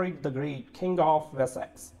Alfred the Great, King of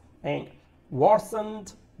Wessex, and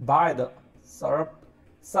worsened by the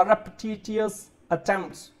surreptitious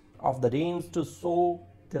attempts of the Danes to sow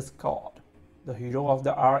discord. The hero of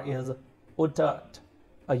the hour is Uhtred,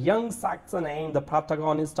 a young Saxon and the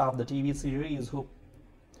protagonist of the TV series who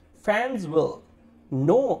fans will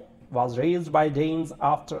know was raised by Danes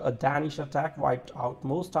after a Danish attack wiped out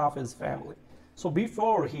most of his family. So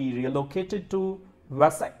before he relocated to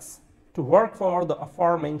Wessex to work for the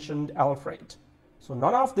aforementioned Alfred. So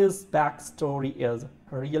none of this backstory is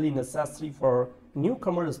really necessary for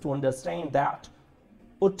newcomers to understand that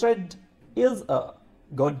Uhtred is a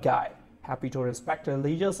good guy, happy to respect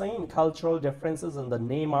religious and cultural differences in the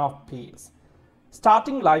name of peace.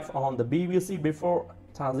 Starting life on the BBC before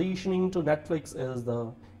transitioning to Netflix is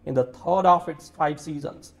in the third of its 5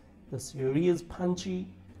 seasons. The series' punchy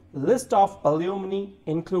list of alumni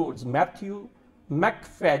includes Matthew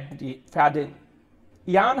McFadden,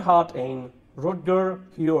 Ian Hart, and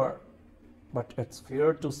Rhodri. But it's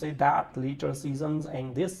fair to say that later seasons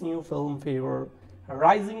and this new film favor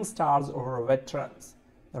rising stars over veterans.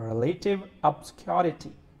 The relative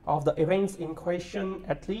obscurity of the events in question,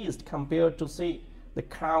 at least compared to, say, The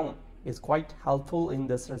Crown, is quite helpful in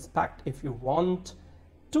this respect if you want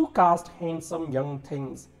to cast handsome young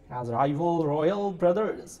things as rival royal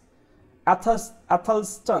brothers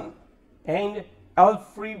Athelstan and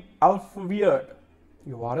Alfweird.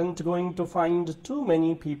 You aren't going to find too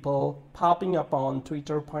many people popping up on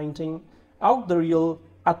Twitter pointing out the real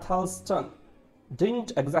Athelstan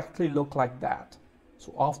didn't exactly look like that.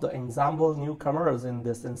 So of the ensemble newcomers in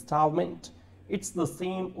this installment, it's the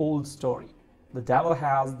same old story. The devil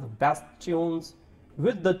has the best tunes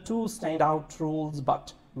with the 2 standout roles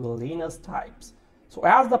but villainous types. So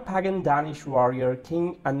as the pagan Danish warrior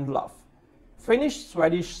King Anlaf, Finnish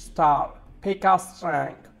Swedish star Pekka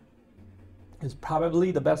Strang is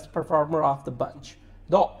probably the best performer of the bunch,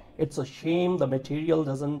 though it's a shame the material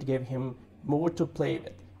doesn't give him more to play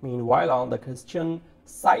with. Meanwhile, on the Christian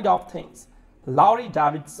side of things, Laurie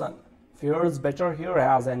Davidson fares better here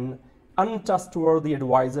as an untrustworthy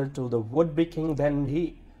advisor to the would-be king than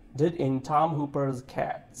he did in Tom Hooper's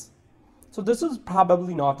Cats. So this is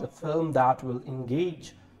probably not a film that will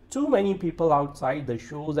engage too many people outside the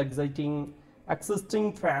show's existing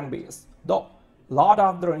fan base, though Lord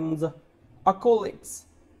of the Rings acolytes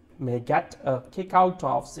may get a kick out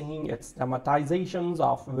of seeing its dramatizations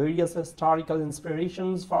of various historical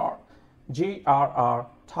inspirations for J.R.R.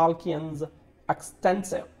 Tolkien's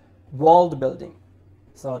extensive world building.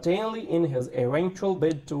 Certainly in his eventual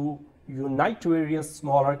bid to unite various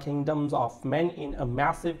smaller kingdoms of men in a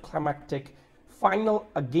massive climactic final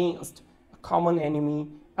against a common enemy,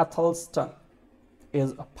 Athelstan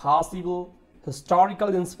is a possible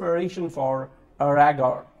historical inspiration for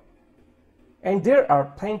Aragorn. And there are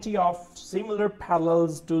plenty of similar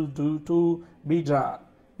parallels to be drawn.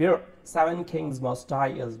 Where Seven Kings Must Die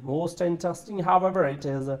is most interesting, however, it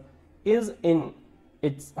is in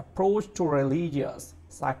its approach to religious,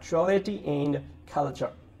 sexuality and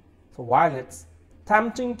culture. So while it's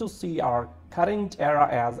tempting to see our current era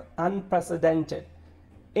as unprecedented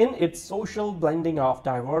in its social blending of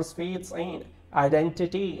diverse faiths and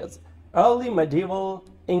identities, early medieval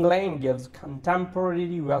England gives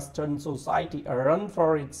contemporary Western society a run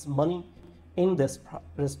for its money in this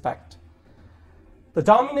respect. The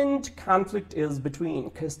dominant conflict is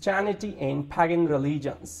between Christianity and pagan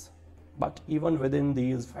religions, but even within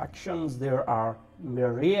these factions there are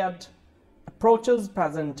myriad approaches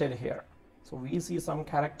presented here. So we see some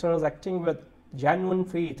characters acting with genuine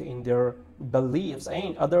faith in their beliefs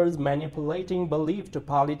and others manipulating belief to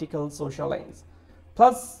political social ends.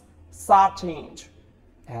 Plus, saw change,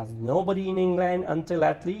 as nobody in England until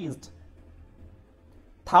at least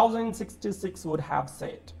 1066 would have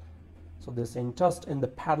said. So this interest in the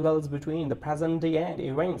parallels between the present day and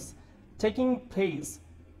events taking place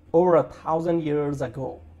over 1,000 years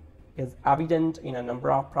ago is evident in a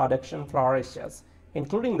number of production flourishes,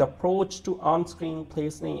 including the approach to on-screen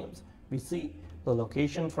place names. We see the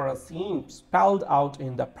location for a scene spelled out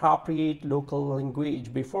in the appropriate local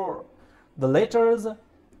language before the letters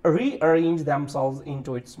rearrange themselves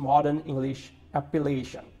into its modern English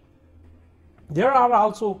appellation. There are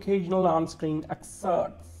also occasional on-screen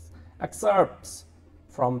excerpts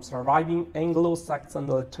from surviving Anglo-Saxon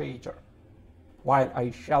literature. While I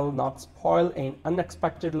shall not spoil an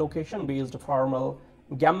unexpected location-based formal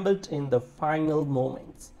gambit in the final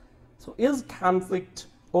moments. So is conflict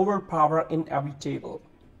over power inevitable?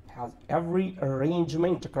 Has every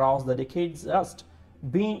arrangement across the decades just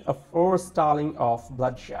been a forestalling of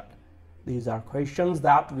bloodshed? These are questions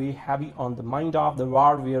that weigh heavy on the mind of the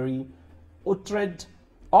war-weary Uhtred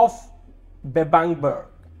of Bebbanburg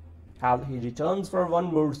as he returns for one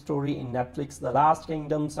more story in Netflix, The Last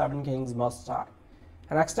Kingdom, Seven Kings Must Die,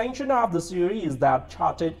 an extension of the series that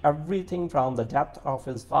charted everything from the death of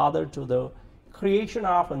his father to the creation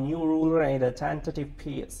of a new ruler and a tentative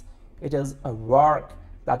peace. It is a work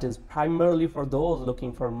that is primarily for those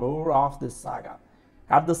looking for more of this saga.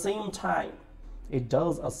 At the same time, it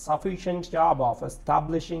does a sufficient job of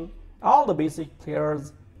establishing all the basic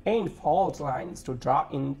players and fault lines to draw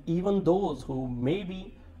in even those who may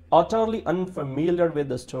be utterly unfamiliar with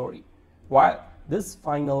the story. While this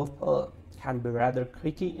final film can be rather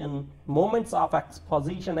tricky in moments of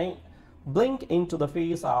exposition and blink into the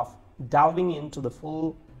face of delving into the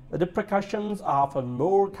full repercussions of a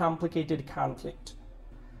more complicated conflict,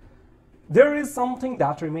 there is something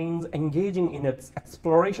that remains engaging in its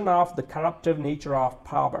exploration of the corruptive nature of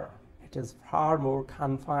power. It is far more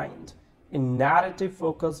confined in narrative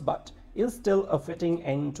focus, but is still a fitting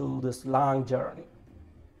end to this long journey.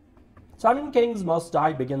 Seven Kings Must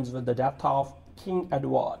Die begins with the death of King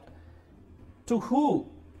Edward, to who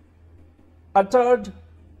Uhtred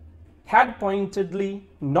had pointedly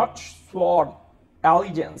not sworn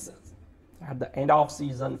allegiances. At the end of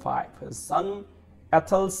season 5, his son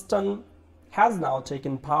Athelstan has now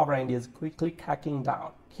taken power and is quickly cracking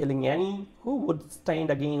down, killing any who would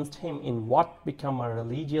stand against him in what became a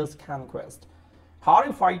religious conquest.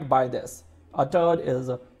 Horrified by this, Uhtred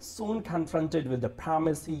is soon confronted with the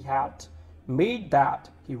promise he had made that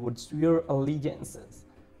he would swear allegiances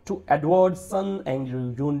to Edward's son and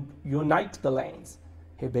unite the lands.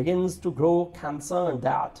 He begins to grow concerned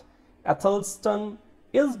that Athelstan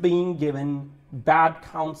is being given bad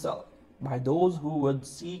counsel by those who would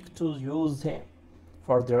seek to use him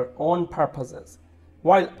for their own purposes.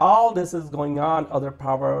 While all this is going on, other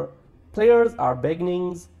power players are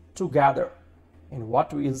beginning to gather in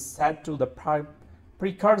what is said to the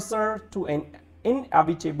precursor to an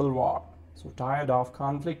inevitable war. So tired of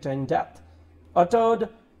conflict and death, Uhtred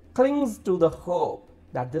clings to the hope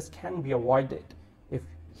that this can be avoided if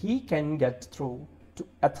he can get through to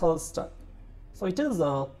Athelstan. So it is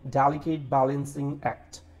a delicate balancing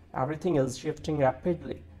act. Everything is shifting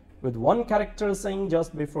rapidly. with one character saying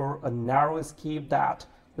just before a narrow escape that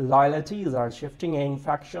loyalties are shifting and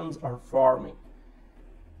factions are forming.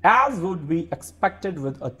 As would be expected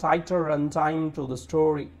with a tighter runtime to the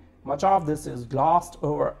story, much of this is glossed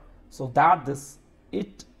over so that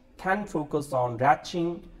it can focus on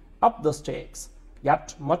ratcheting up the stakes.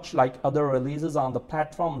 Yet, much like other releases on the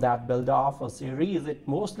platform that build off a series, it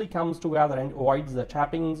mostly comes together and avoids the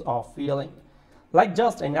trappings of feeling like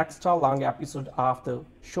just an extra long episode of the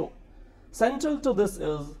show. Central to this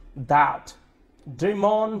is that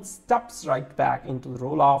Dreymon steps right back into the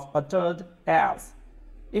role of uttered as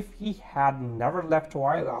if he had never left,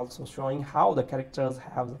 while also showing how the characters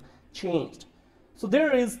have changed. So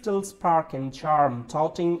there is still spark and charm,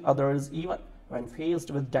 touting others even when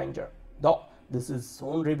faced with danger, though this is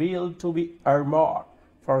soon revealed to be armor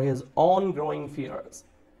for his own growing fears.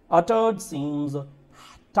 Uttered seems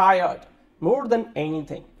tired more than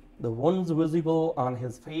anything, the wounds visible on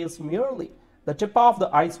his face merely the tip of the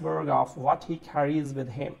iceberg of what he carries with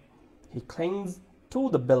him. He clings to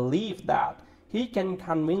the belief that he can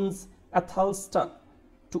convince Athelstan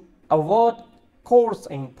to avert course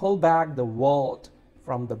and pull back the world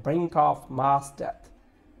from the brink of mass death.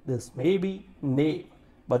 This may be naive,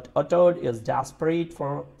 but Uttered is desperate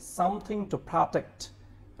for something to protect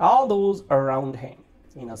all those around him.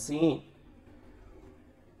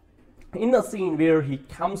 In a scene where he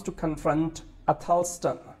comes to confront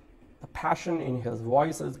Athelstan, the passion in his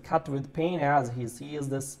voice is cut with pain as he sees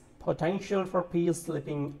this potential for peace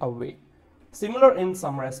slipping away. Similar in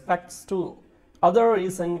some respects to other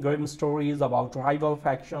recent grim stories about rival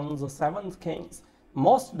factions, the Seventh Kings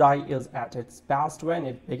Must Die is at its best when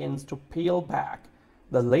it begins to peel back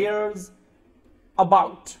the layers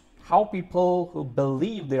about how people who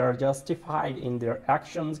believe they are justified in their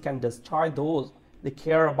actions can destroy those they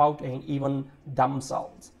care about and even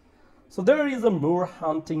themselves. So there is a more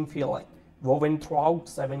haunting feeling woven throughout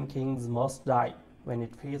Seven Kings Must Die when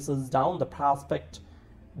it faces down the prospect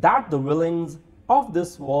that the villains of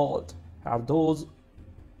this world are those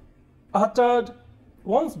Uttered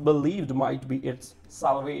once believed might be its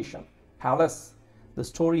salvation. Alas, the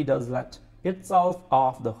story does let itself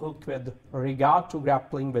off the hook with regard to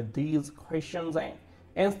grappling with these questions and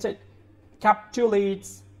instead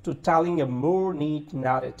capitulates to telling a more neat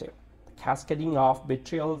narrative, cascading of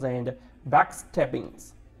betrayals and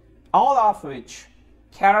backstabbings, all of which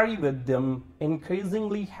carry with them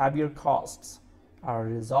increasingly heavier costs, are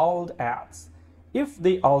resolved as if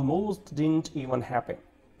they almost didn't even happen.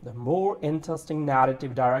 The more interesting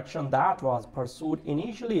narrative direction that was pursued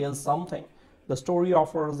initially is something the story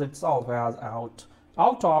offers itself out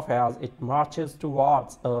of as it marches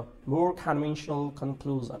towards a more conventional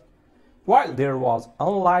conclusion. While there was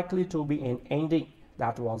unlikely to be an ending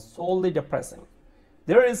that was solely depressing,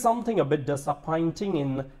 there is something a bit disappointing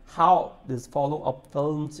in how this follow-up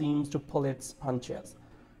film seems to pull its punches,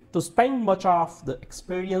 to spend much of the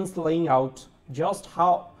experience laying out just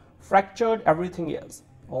how fractured everything is,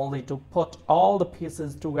 only to put all the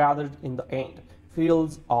pieces together in the end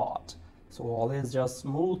feels odd. So all is just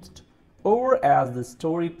smoothed over as the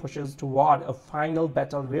story pushes toward a final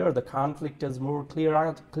battle where the conflict is more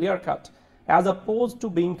clear-cut as opposed to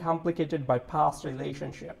being complicated by past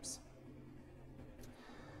relationships.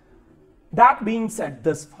 That being said,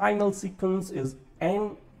 this final sequence is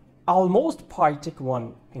an almost poetic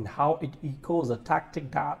one in how it echoes a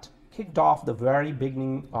tactic that kicked off the very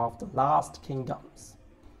beginning of the Last Kingdom's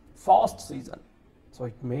first season. So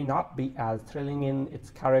it may not be as thrilling in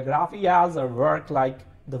its choreography as a work like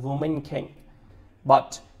The Woman King,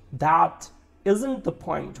 but that isn't the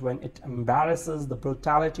point when it embarrasses the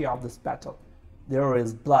brutality of this battle. There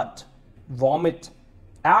is blood, vomit,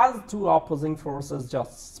 as two opposing forces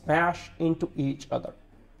just smash into each other.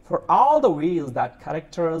 For all the ways that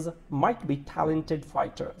characters might be talented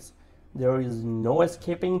fighters, there is no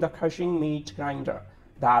escaping the crushing meat grinder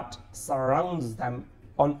that surrounds them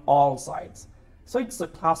on all sides. So it's a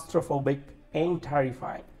claustrophobic and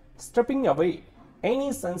terrifying, stripping away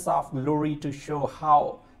any sense of glory to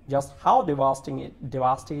show just how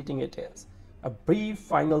devastating it is. A brief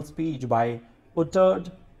final speech by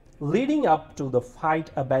Uttered leading up to the fight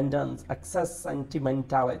abandons excess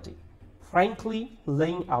sentimentality, frankly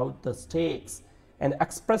laying out the stakes and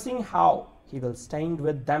expressing how he will stand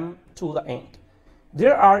with them to the end.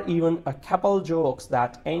 There are even a couple jokes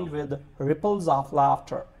that end with ripples of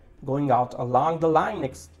laughter going out along the line,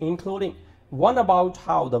 including one about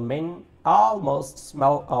how the men almost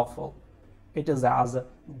smell awful. It is as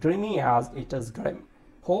dreamy as it is grim,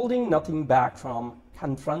 holding nothing back from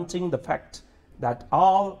confronting the fact that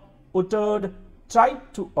all Uttered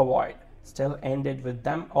tried to avoid still ended with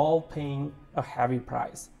them all paying a heavy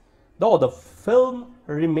price. though the film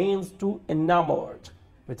remains too enamored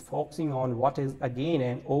with focusing on what is again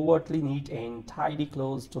an overtly neat and tidy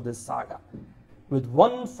close to this saga, with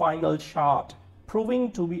one final shot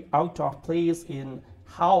proving to be out of place in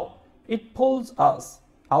how it pulls us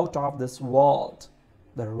out of this world.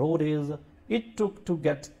 The road it took to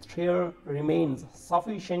get here remains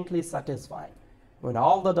sufficiently satisfying. When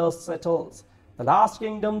all the dust settles, The Last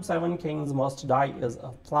Kingdom, Seven Kings Must Die is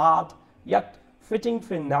a flat yet fitting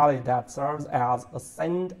finale that serves as a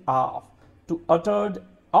send-off to uttered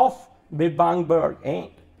of Bibangberg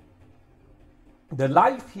and the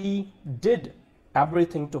life he did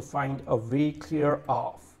everything to find a way clear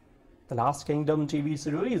of. The Last Kingdom TV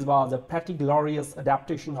series was a petty glorious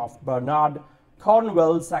adaptation of Bernard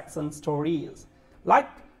Cornwell's Saxon Stories. Like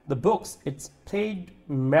the books, it's played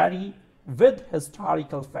merry with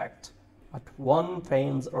historical fact, but one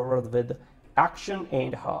fames over with action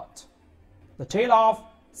and heart. The tale of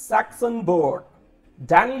Saxon born,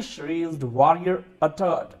 Danish-raised warrior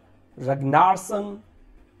Uttered Ragnarsson,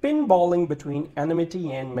 pinballing between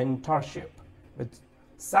enmity and mentorship with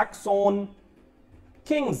Saxon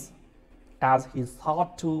kings as he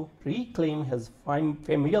sought to reclaim his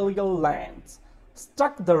familial lands,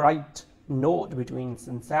 struck the right note between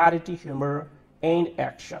sincerity, humor, and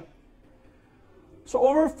action. So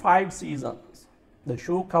over 5 seasons, the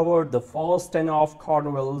show covered the first 10 of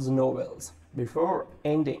Cornwell's novels before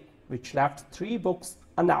ending, which left 3 books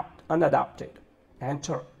unadapted.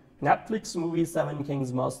 Enter Netflix movie Seven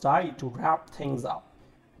Kings Must Die to wrap things up.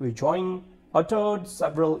 We join Uttered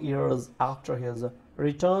several years after his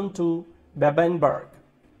return to Bebbanburg,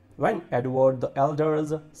 when Edward the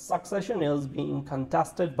Elder's succession is being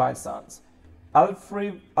contested by sons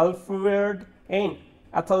Alfred and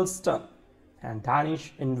Athelstan, and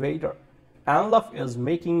Danish invader Anlaf is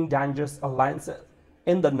making dangerous alliances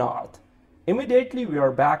in the north. Immediately we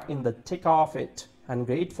are back in the thick of it,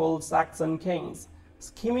 ungrateful Saxon kings,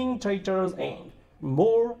 scheming traitors, and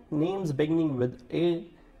more names beginning with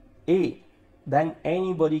A than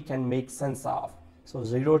anybody can make sense of. So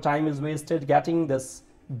zero time is wasted getting this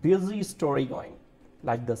busy story going.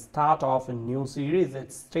 Like the start of a new series,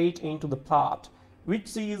 it's straight into the plot, which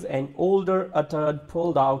sees an older Uttered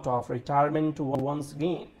pulled out of retirement to once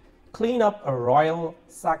again clean up a royal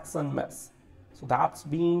Saxon mess. So that's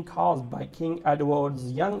being caused by King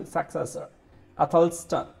Edward's young successor,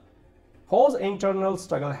 Athelstan, whose internal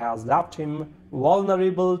struggle has left him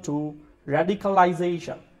vulnerable to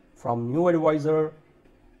radicalization from new advisor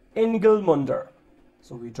Ingilmunder.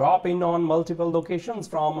 So we drop in on multiple locations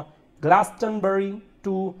from Glastonbury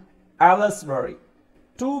to Aylesbury,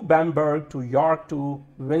 to Bamberg, to York, to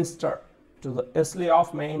Winster, to the Isle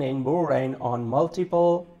of Man and more, and on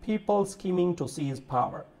multiple people scheming to seize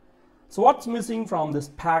power. So what's missing from this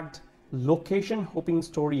packed location hopping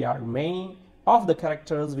story are many of the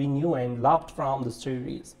characters we knew and loved from the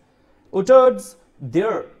series. Utterd's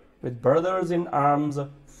there with brothers in arms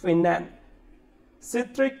Finan,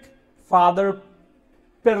 Sihtric, Father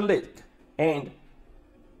Perlik, and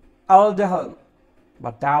Aldehelm,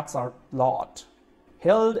 but that's our lot.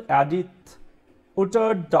 Hild Edith,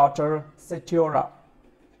 Utterd daughter Setiora,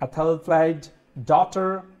 Athelflaed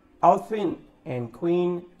daughter Alfin, and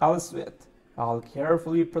Queen Elswith, all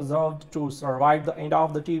carefully preserved to survive the end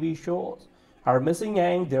of the TV shows, are missing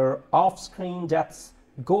and their off-screen deaths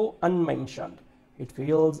go unmentioned. It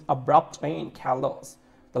feels abrupt and callous.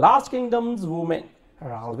 The Last Kingdom's women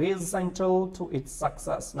are always central to its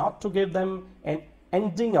success. Not to give them an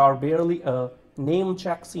ending or barely a name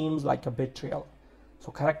check seems like a betrayal.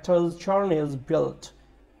 So characters' churn is built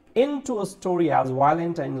into a story as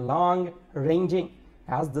violent and long-ranging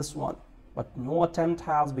as this one, but no attempt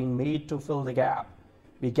has been made to fill the gap.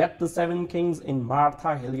 We get the Seven Kings in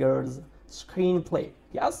Martha Hillier's screenplay,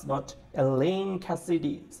 yes, but Elaine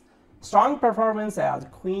Cassidy's strong performance as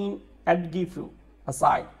Queen Edgifu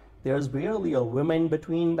aside, there's barely a woman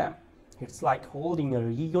between them. It's like holding a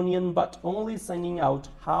reunion but only sending out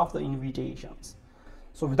half the invitations.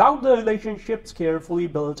 So without the relationships carefully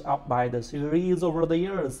built up by the series over the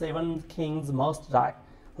years, Seven Kings Must Die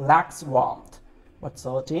lacks warmth, but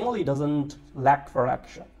certainly doesn't lack for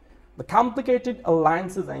action. The complicated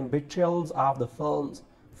alliances and betrayals of the films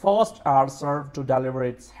first are served to deliver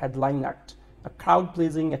its headline act, a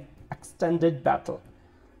crowd-pleasing extended battle.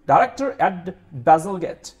 Director Ed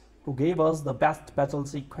Bazalgette, who gave us the best battle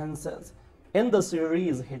sequences in the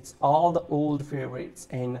series, hits all the old favorites: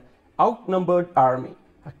 an outnumbered army,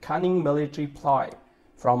 a cunning military ploy,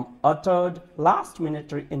 from uttered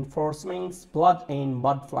last-minute reinforcements, blood and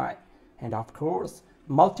mud flying, and of course,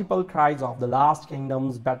 multiple cries of the Last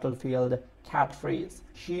Kingdom's battlefield catchphrase,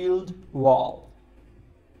 shield wall.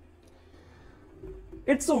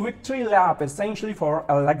 It's a victory lap essentially for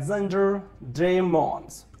Alexander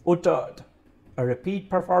Dreymon's Uttered, a repeat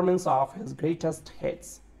performance of his greatest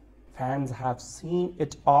hits. Fans have seen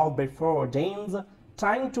it all before. Danes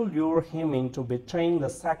trying to lure him into betraying the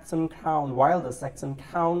Saxon crown while the Saxon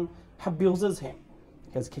crown abuses him.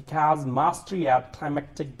 His kick-ass mastery at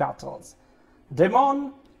climactic battles.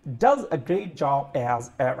 Dreymon does a great job as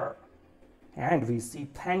ever. And we see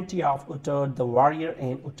plenty of Uttered the warrior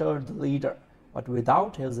and Uttered the leader, but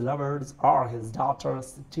without his lovers or his daughter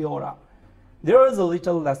Sitiora. There is a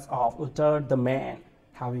little less of Uttered the man,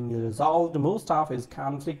 having resolved most of his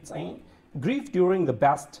conflicts and grief during the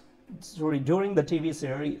TV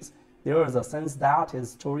series. There is a sense that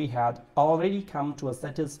his story had already come to a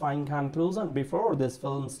satisfying conclusion before this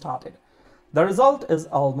film started. The result is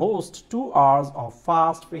almost 2 hours of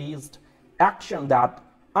fast-paced action that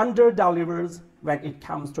under-delivers when it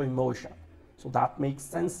comes to emotion. So that makes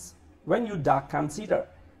sense when you consider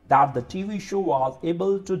that the TV show was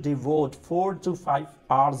able to devote 4 to 5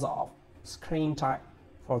 hours of screen time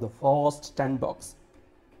for the first 10 books,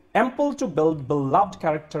 ample to build beloved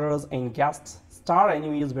characters and guest star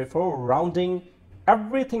enemies before rounding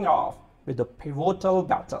everything off with the pivotal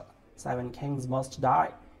battle. Seven Kings Must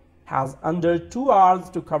Die has under 2 hours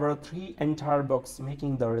to cover 3 entire books,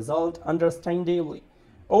 making the result understandably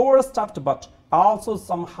overstuffed but also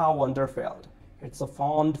somehow underfilled. It's a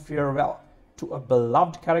fond farewell to a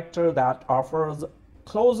beloved character that offers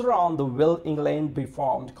closure on the Will England be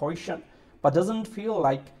formed question, but doesn't feel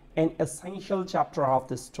like an essential chapter of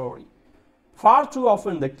this story. Far too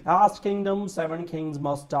often, The Last Kingdom, Seven Kings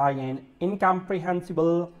Must Die, an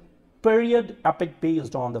incomprehensible period epic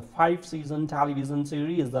based on the 5-season television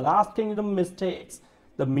series The Last Kingdom mistakes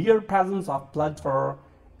the mere presence of blood for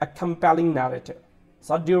a compelling narrative.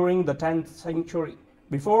 So during the 10th century,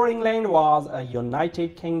 before England was a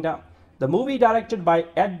united kingdom, the movie directed by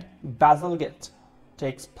Edward Bazalgette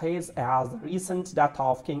takes place as the recent death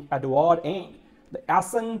of King Edward and the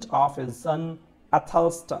ascent of his son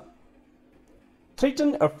Athelstan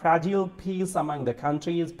threatened a fragile peace among the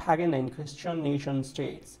country's pagan and Christian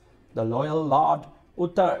nation-states. The loyal Lord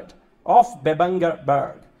Uttered of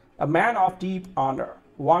Bebengerberg, a man of deep honor,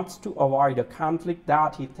 wants to avoid a conflict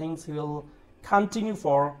that he thinks will continue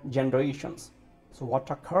for generations. So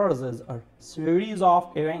what occurs is a series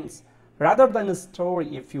of events rather than a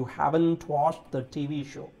story if you haven't watched the TV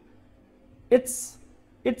show. It's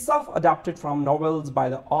itself adapted from novels by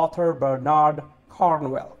the author Bernard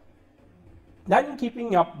Cornwell. Then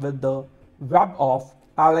keeping up with the web of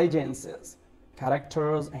allegiances,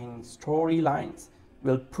 characters and storylines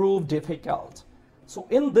will prove difficult. So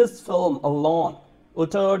in this film alone,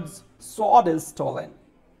 Uttered's sword is stolen,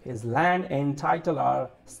 his land and title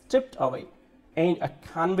are stripped away, and a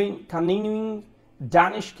cunning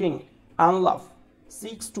Danish king, Anlaf,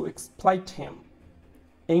 seeks to exploit him.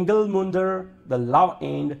 Ingelmunder, the love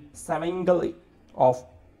and Svengali of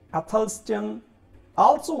Athelstan,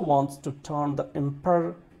 also wants to turn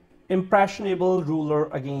the impressionable ruler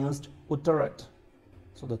against Uttered.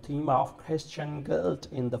 So the theme of Christian guilt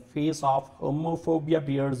in the face of homophobia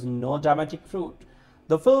bears no dramatic fruit.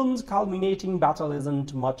 The film's culminating battle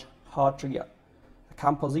isn't much heartier. The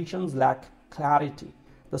compositions lack clarity.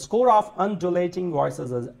 The score of undulating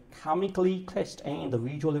voices is comically cliched and the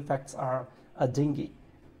visual effects are a dingy,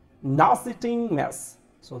 nauseating mess.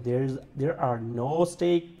 So there are no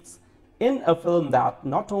stakes in a film that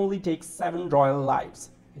not only takes 7 royal lives,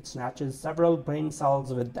 it snatches several brain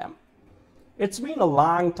cells with them. It's been a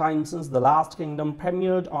long time since The Last Kingdom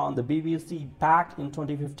premiered on the BBC back in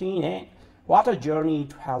 2015, and what a journey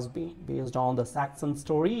it has been. Based on the Saxon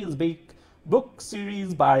Stories book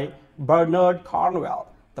series by Bernard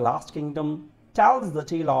Cornwell, The Last Kingdom tells the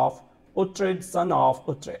tale of Uhtred, son of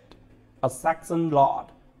Uhtred, a Saxon lord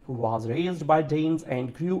who was raised by Danes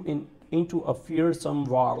and grew into a fearsome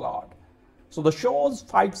warlord. So the show's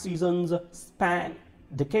 5 seasons span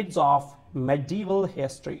decades of medieval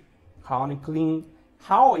history, chronicling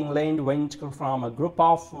how England went from a group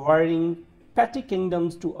of warring petty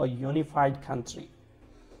kingdoms to a unified country.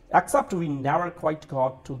 Except we never quite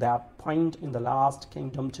got to that point in the Last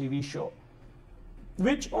Kingdom TV show,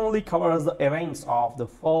 which only covers the events of the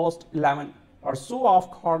first 11 or so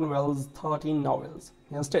of Cornwell's 13 novels.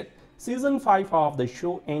 Instead, season 5 of the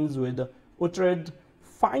show ends with Uhtred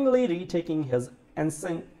finally retaking his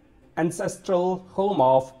ancestral home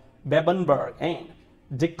of Bebenberg and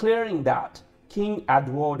declaring that King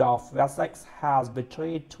Edward of Wessex has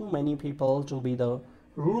betrayed too many people to be the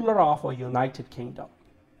ruler of a united kingdom.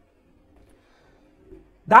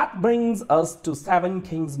 That brings us to Seven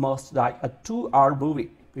Kings Must Die, a 2-hour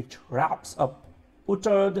movie which wraps up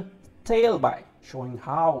Uhtred's tale by showing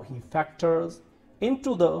how he factors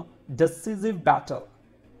into the decisive battle,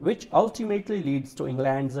 which ultimately leads to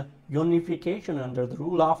England's unification under the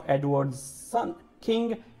rule of Edward's son,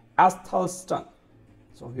 King Athelstan.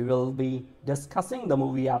 So we will be discussing the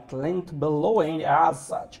movie at length below, and as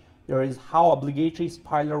such, there is how obligatory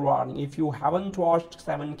spoiler warning. If you haven't watched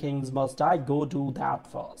Seven Kings Must Die, go do that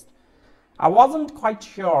first. I wasn't quite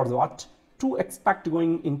sure what to expect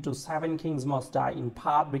going into Seven Kings Must Die, in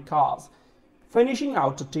part because finishing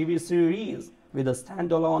out a TV series with a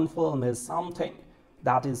standalone film is something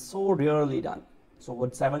that is so rarely done. So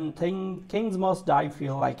would Seven Kings Must Die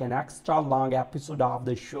feel like an extra long episode of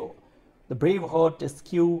the show, the Braveheart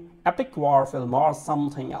askew epic war film, or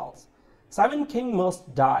something else? Seven Kings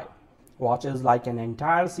Must Die watches like an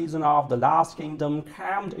entire season of The Last Kingdom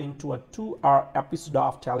crammed into a 2-hour episode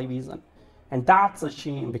of television. And that's a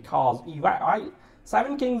shame, because while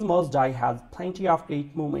Seven Kings Must Die has plenty of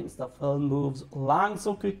great moments, the film moves along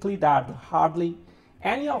so quickly that hardly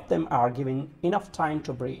any of them are given enough time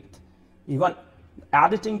to breathe. Even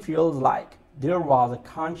editing feels like there was a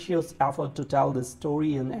conscious effort to tell this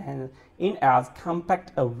story in as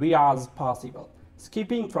compact a way as possible,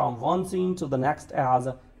 skipping from one scene to the next as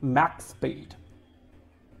max speed.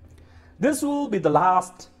 This will be the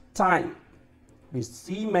last time we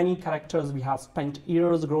see many characters we have spent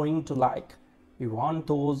years growing to like. We want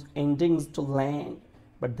those endings to land,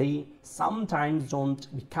 but they sometimes don't,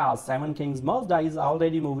 because Seven Kings Must Die is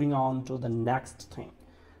already moving on to the next thing.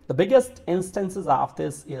 The biggest instances of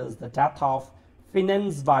this is the death of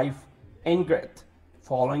Finan's wife Ingrid.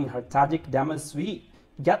 Following her tragic demise, we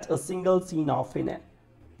get a single scene of Finan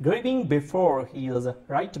grieving before he is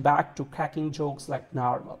right back to cracking jokes like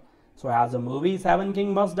normal. So as a movie, Seven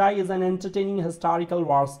Kings Must Die is an entertaining historical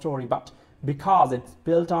war story, but because it's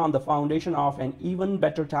built on the foundation of an even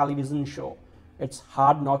better television show, it's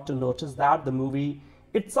hard not to notice that the movie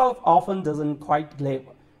itself often doesn't quite live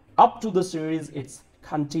up to the series it's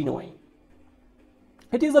continuing.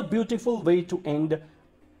 It is a beautiful way to end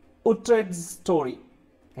Uhtred's story,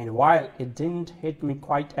 and while it didn't hit me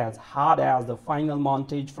quite as hard as the final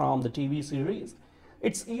montage from the TV series,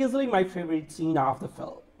 it's easily my favorite scene of the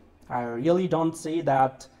film. I really don't say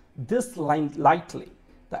that this line lightly.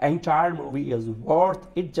 The entire movie is worth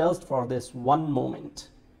it just for this one moment.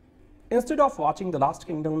 Instead of watching The Last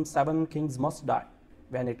Kingdom, Seven Kings Must Die,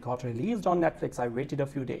 when it got released on Netflix, I waited a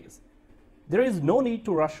few days. There is no need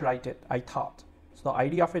to rush write it, I thought. So the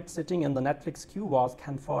idea of it sitting in the Netflix queue was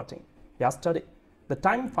comforting. Yesterday, the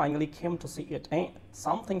time finally came to see it, and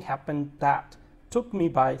something happened that took me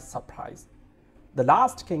by surprise. The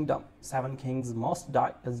Last Kingdom, Seven Kings Must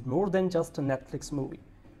Die is more than just a Netflix movie.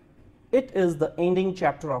 It is the ending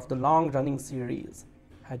chapter of the long-running series.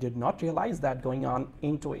 I did not realize that going on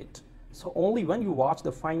into it. So only when you watch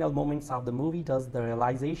the final moments of the movie does the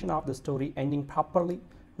realization of the story ending properly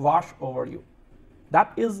wash over you.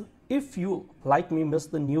 That is, if you, like me, miss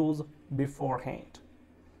the news beforehand.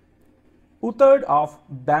 Uhtred of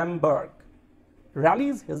Bamberg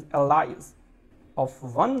rallies his allies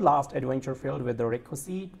of one last adventure filled with the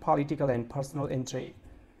requisite political and personal intrigue.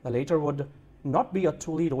 The later would not be a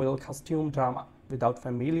truly royal costume drama without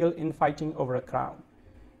familial infighting over a crown.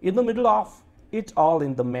 In the middle of it all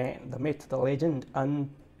in the man, the myth, the legend, and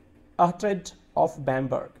Uhtred of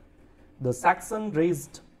Bamberg, the Saxon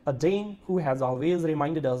raised a Dane who has always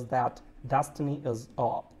reminded us that destiny is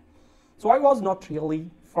all. So I was not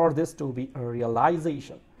really for this to be a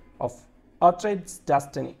realization of Uhtred's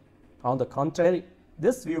destiny. On the contrary,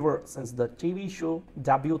 this viewer, since the TV show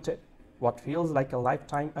debuted what feels like a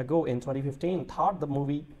lifetime ago in 2015, thought the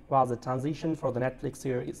movie was a transition for the Netflix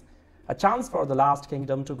series, a chance for The Last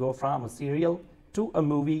Kingdom to go from a serial to a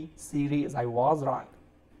movie series. I was wrong.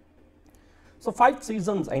 So 5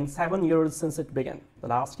 seasons and 7 years since it began, The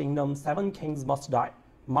Last Kingdom, Seven Kings Must Die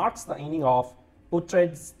marks the ending of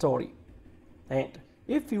Uhtred's story. And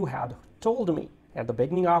if you had told me at the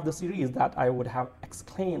beginning of the series that, I would have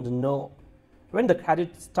exclaimed no. When the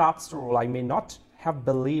credit starts to roll, I may not have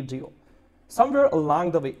believed you. Somewhere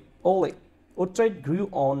along the way, Ole, Uhtred grew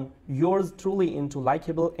on yours truly into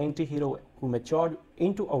likable anti-hero who matured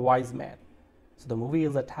into a wise man. So the movie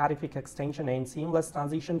is a terrific extension and seamless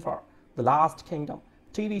transition for The Last Kingdom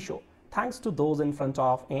TV show, thanks to those in front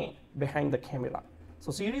of and behind the camera.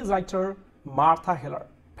 So series writer Martha Hillier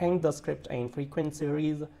penned the script, and frequent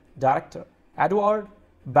series director Edward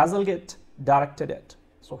Bazalgette directed it.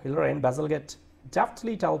 So Hillier and Bazalgette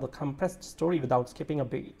deftly tell the compressed story without skipping a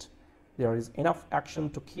beat. There is enough action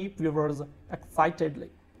to keep viewers excitedly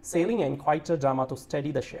sailing, and quieter drama to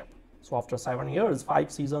steady the ship. So after 7 years,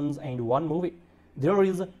 5 seasons and 1 movie, there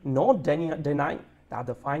is no denying that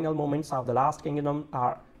the final moments of The Last Kingdom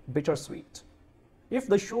are bittersweet. If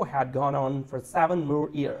the show had gone on for 7 more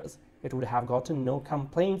years, it would have gotten no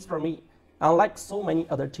complaints from me. Unlike so many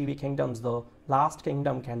other TV kingdoms, The Last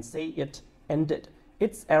Kingdom can say it ended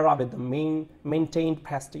its era with the maintained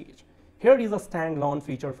prestige. Here is a standalone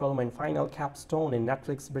feature film and final capstone in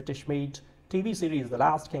Netflix's British-made TV series The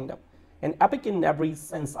Last Kingdom, an epic in every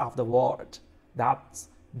sense of the word that's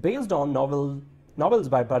based on novels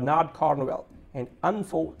by Bernard Cornwell and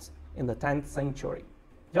unfolds in the 10th century,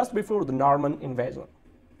 just before the Norman invasion.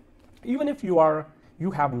 Even if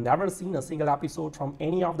you have never seen a single episode from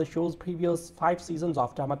any of the show's previous 5 seasons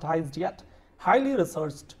of dramatized yet highly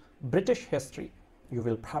researched British history, you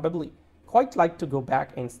will probably quite like to go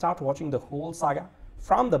back and start watching the whole saga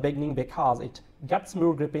from the beginning, because it gets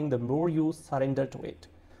more gripping the more you surrender to it.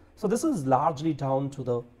 So this is largely down to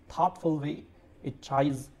the thoughtful way it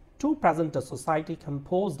tries to present a society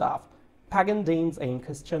composed of pagan Danes and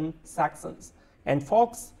Christian Saxons, and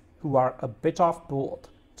folks who are a bit of both,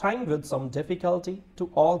 trying with some difficulty to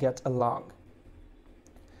all get along.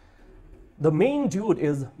 The main dude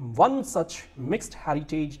is one such mixed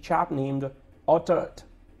heritage chap named Edward,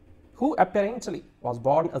 who apparently was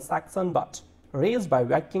born a Saxon but raised by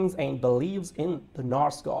Vikings and believes in the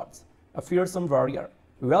Norse gods, a fearsome warrior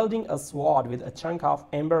wielding a sword with a chunk of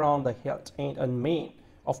ember on the hilt and a mane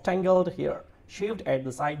of tangled hair shaved at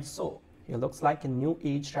the sides, so he looks like a new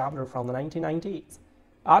age traveler from the 1990s.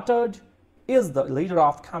 Edward is the leader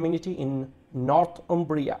of community in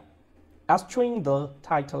Northumbria, eschewing the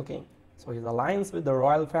title king. So his alliance with the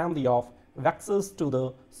royal family of Wessex to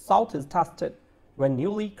the south is tested when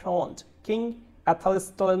newly crowned King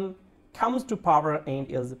Aethelstan comes to power and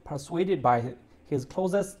is persuaded by his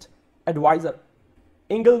closest advisor,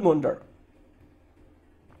 Ingilmundr,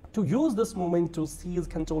 to use this moment to seize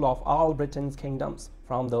control of all Britain's kingdoms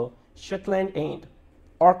from the Shetland and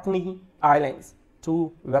Orkney Islands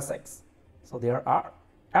to Wessex. So there are,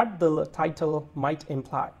 as the title might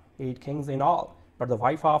imply, 8 kings in all, but the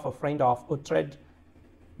wife of a friend of Uhtred,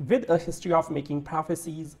 with a history of making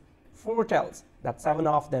prophecies, foretells that 7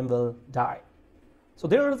 of them will die. So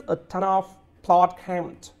there is a ton of plot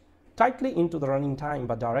crammed tightly into the running time,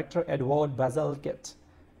 but director Edward Bazalgette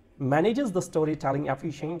manages the storytelling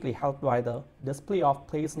efficiently, helped by the display of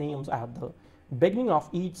place names at the beginning of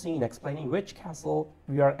each scene explaining which castle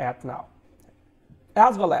we are at now,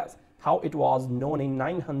 as well as how it was known in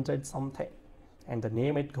 900 something and the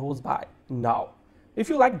name it goes by now. If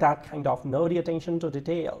you like that kind of nerdy attention to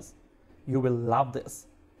details, you will love this.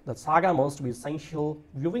 The saga must be essential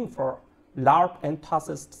viewing for LARP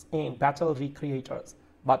enthusiasts and battle recreators,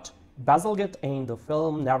 but Bazalgette and the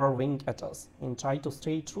film never wink at us and try to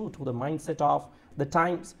stay true to the mindset of the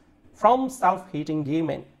times, from self-hating gay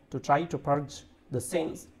men to try to purge the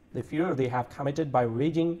sins they fear they have committed by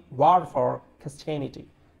waging war for Christianity,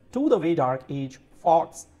 to the way Dark Age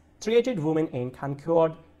folks treated women and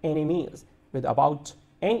conquered enemies with about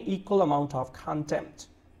an equal amount of contempt.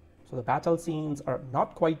 So the battle scenes are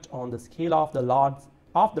not quite on the scale of the Lords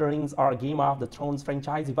of the Rings or Game of the Thrones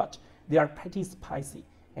franchise, but they are pretty spicy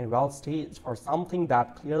and well staged for something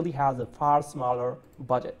that clearly has a far smaller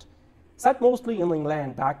budget. Set mostly in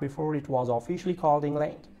England back before it was officially called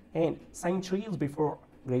England, and centuries before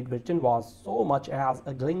Great Britain was so much as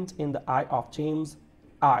a glint in the eye of James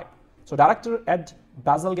I. So director Ed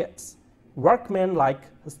Bazalgette's workman-like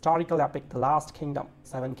historical epic The Last Kingdom,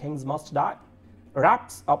 7 Kings Must Die,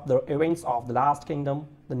 wraps up the events of The Last Kingdom,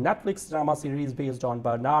 the Netflix drama series based on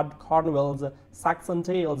Bernard Cornwell's Saxon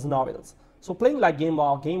Tales novels. So playing like Game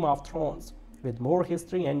of Thrones, with more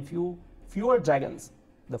history and fewer dragons,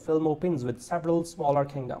 the film opens with several smaller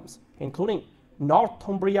kingdoms, including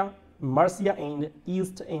Northumbria, Mercia, and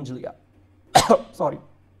East Anglia.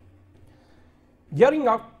 Gearing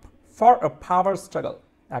up for a power struggle,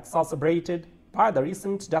 exacerbated by the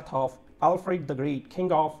recent death of Alfred the Great,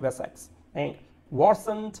 King of Wessex, and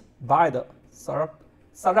worsened by the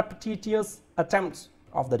surreptitious attempts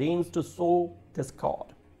of the Danes to sow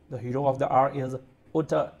discord. The hero of the hour is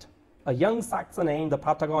Edward, a young Saxon and the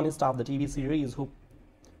protagonist of the TV series who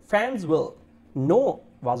fans will know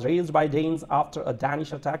was raised by Danes after a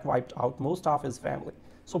Danish attack wiped out most of his family.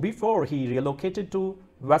 So before he relocated to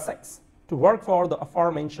Wessex to work for the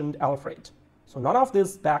aforementioned Alfred. So none of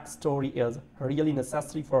this backstory is really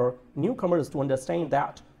necessary for newcomers to understand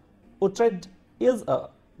that Uhtred is a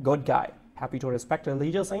good guy, happy to respect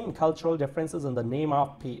religious and cultural differences in the name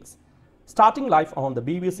of peace. Starting life on the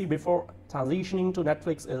BBC before transitioning to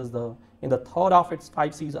Netflix is in the third of its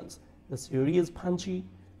 5 seasons. The series' punchy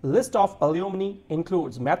list of alumni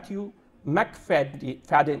includes Matthew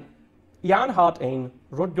McFadden, Ian Hart, and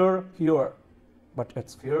Rhodri Hillier. But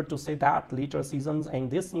it's fair to say that later seasons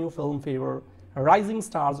and this new film favor rising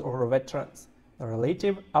stars over veterans. The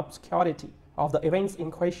relative obscurity of the events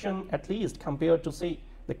in question, at least compared to, say,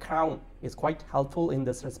 The Crown, is quite helpful in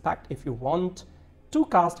this respect if you want to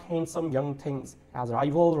cast handsome young things as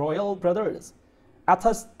rival royal brothers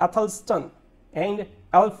Athelstan and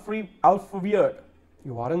Alfred.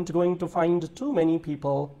 You aren't going to find too many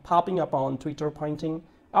people popping up on Twitter pointing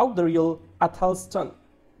out the real Athelstan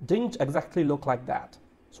didn't exactly look like that.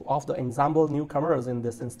 So of the ensemble newcomers in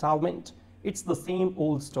this installment, it's the same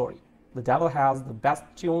old story. The devil has the best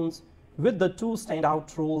tunes with the two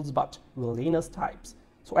standout roles but villainous types.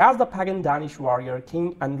 So as the pagan Danish warrior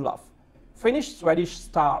King Andlaf, Finnish Swedish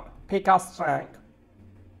star Pekka Strang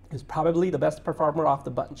is probably the best performer of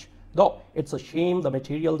the bunch, though it's a shame the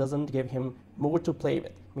material doesn't give him more to play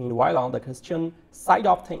with. Meanwhile, on the Christian side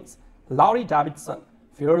of things, Laurie Davidson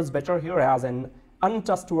fares better here as an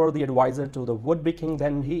untrustworthy advisor to the would-be king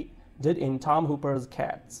than he did in Tom Hooper's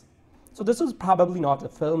Cats. So this is probably not a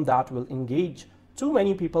film that will engage too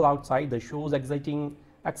many people outside the show's existing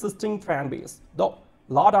fan base, though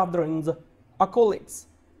Lord of the Rings acolytes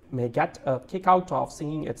may get a kick out of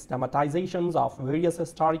seeing its dramatizations of various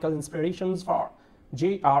historical inspirations for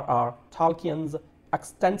J.R.R. Tolkien's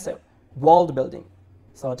extensive world building.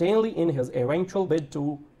 Certainly in his eventual bid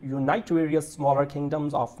to unite various smaller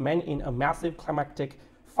kingdoms of men in a massive climactic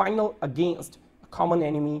final against a common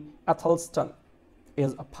enemy, Athelstan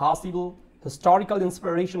is a possible historical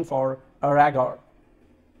inspiration for Aragorn.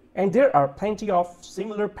 And there are plenty of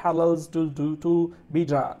similar parallels to be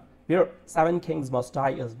drawn. Where Seven Kings Must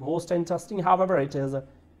Die is most interesting, however, it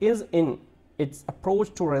is in its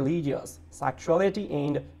approach to religious, sexuality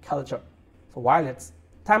and culture. So while it's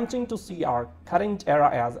tempting to see our current era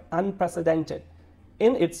as unprecedented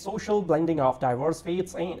in its social blending of diverse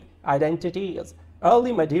faiths and identities,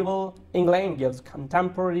 early medieval England gives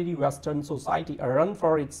contemporary Western society a run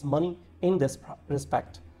for its money in this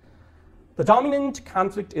respect. The dominant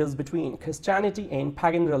conflict is between Christianity and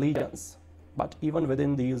pagan religions, but even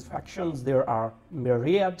within these factions there are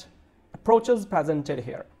myriad approaches presented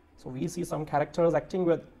here. So we see some characters acting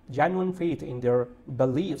with genuine faith in their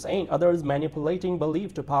beliefs and others manipulating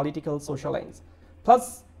belief to political social ends.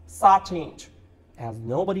 Plus, saw change, as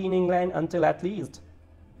nobody in England until at least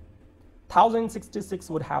 1066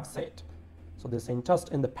 would have said. So this interest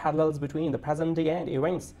in the parallels between the present day and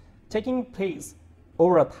events taking place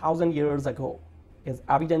over 1,000 years ago is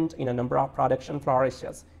evident in a number of production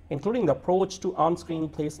flourishes, including the approach to on-screen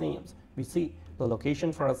place names. We see the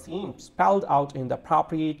location for a scene spelled out in the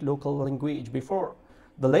appropriate local language before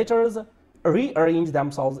the letters rearrange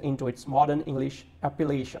themselves into its modern English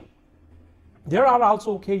appellation. There are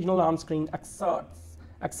also occasional on-screen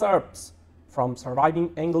excerpts from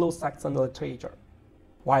surviving Anglo-Saxon literature.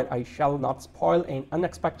 While I shall not spoil an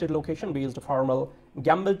unexpected location-based formal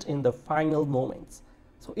gambit in the final moments.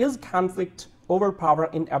 So is conflict over power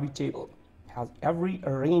inevitable? Has every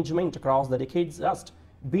arrangement across the decades just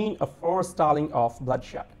been a forestalling of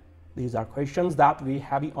bloodshed? These are questions that weigh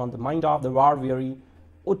heavy on the mind of the war-weary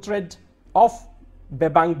Uhtred of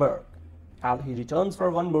Bebangberg as he returns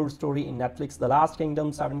for one more story in Netflix' The Last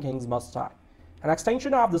Kingdom, Seven Kings Must Die, an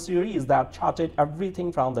extension of the series that charted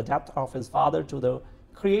everything from the death of his father to the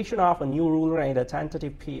creation of a new ruler and a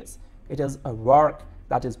tentative peace. It is a work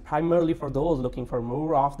that is primarily for those looking for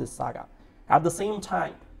more of this saga. At the same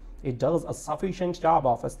time, it does a sufficient job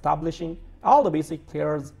of establishing all the basic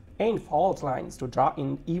players and fault lines to draw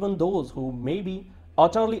in even those who may be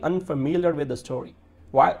utterly unfamiliar with the story.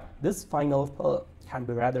 While this final film can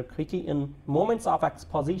be rather creaky in moments of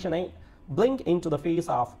exposition and blink into the face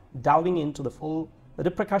of delving into the full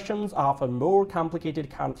repercussions of a more complicated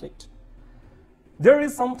conflict, there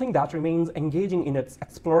is something that remains engaging in its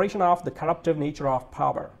exploration of the corruptive nature of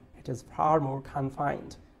power. It is far more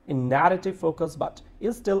confined in narrative focus, but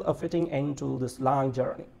is still a fitting end to this long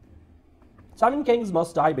journey. Seven Kings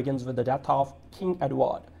Must Die begins with the death of King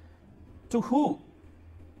Edward, to who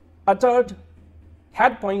Uhtred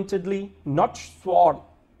had pointedly not sworn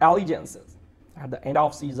allegiances at the end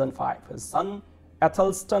of season 5. His son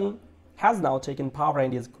Athelstan has now taken power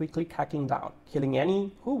and is quickly cracking down, killing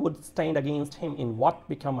any who would stand against him in what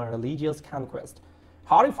became a religious conquest.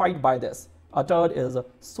 Horrified by this, Uhtred is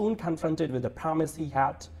soon confronted with the promise he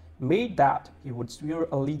had made that he would swear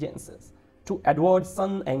allegiances to Edward's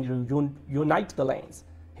son and unite the lands.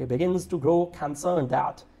 He begins to grow concerned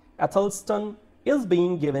that Athelstan is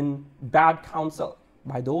being given bad counsel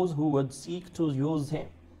by those who would seek to use him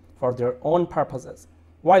for their own purposes.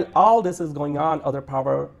 While all this is going on, other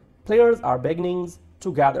power players are beginning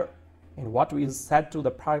to gather in what is said to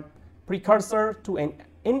the precursor to an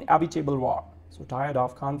inevitable war. so tired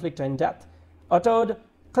of conflict and death, Uhtred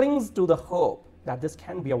clings to the hope that this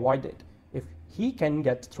can be avoided if he can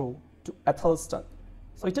get through to Athelstan.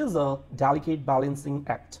 So it is a delicate balancing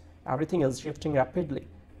act. Everything is shifting rapidly,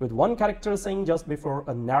 with one character saying just before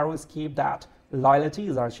a narrow escape that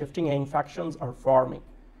loyalties are shifting and factions are forming.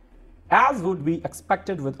 As would be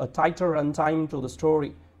expected with a tighter runtime to the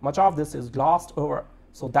story, much of this is glossed over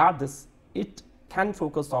so that it can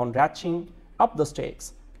focus on ratcheting up the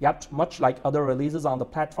stakes. Yet, much like other releases on the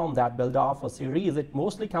platform that build off a series, it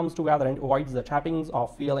mostly comes together and avoids the trappings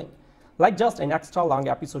of feeling like just an extra long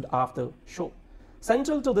episode of the show.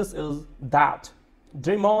 Central to this is that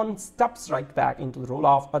Dreymon steps right back into the role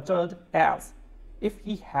of Uhtred as if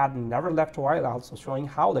he had never left, while also showing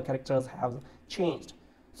how the characters have changed.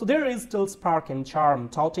 So there is still spark and charm,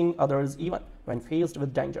 touting others even when faced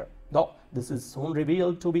with danger, though this is soon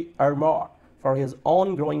revealed to be armor for his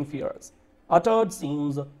own growing fears. Uhtred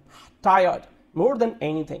seems tired more than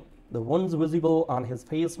anything, the wounds visible on his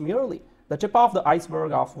face merely the tip of the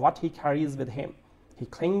iceberg of what he carries with him. He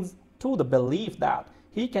clings to the belief that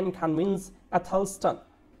he can convince Athelstan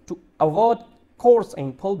to avert course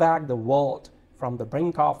and pull back the world from the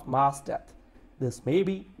brink of mass death. This may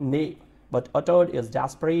be naive, but Uhtred is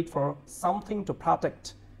desperate for something to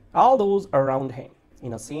protect all those around him.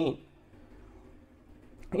 In a scene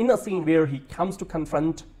where he comes to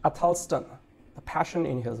confront Athelstan, the passion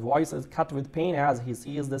in his voice is cut with pain as he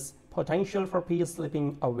sees this potential for peace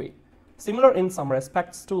slipping away. Similar in some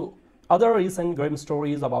respects to other recent grim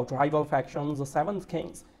stories about rival factions, the Seven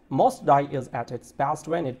Kings Must Die is at its best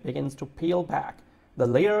when it begins to peel back the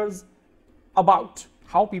layers about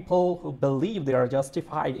how people who believe they are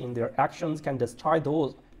justified in their actions can destroy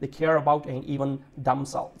those they care about and even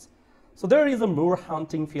themselves. So there is a more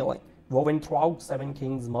haunting feeling woven throughout Seven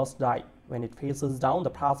Kings Must Die when it faces down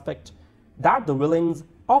the prospect that the villains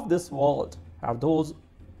of this world are those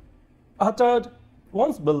Uhtred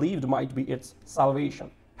once believed might be its salvation.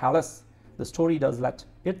 Alas, the story does let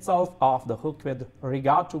itself off the hook with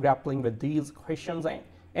regard to grappling with these questions and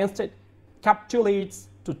instead capitulates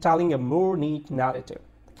to telling a more neat narrative,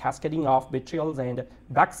 cascading of betrayals and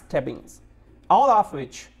backstabbings, all of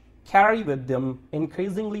which carry with them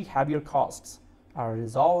increasingly heavier costs, are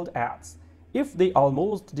resolved as if they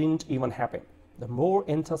almost didn't even happen. The more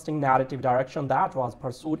interesting narrative direction that was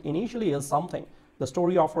pursued initially is something the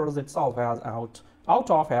story offers itself out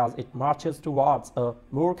of as it marches towards a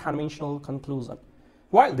more conventional conclusion.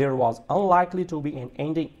 While there was unlikely to be an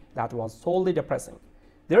ending that was solely depressing,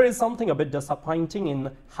 there is something a bit disappointing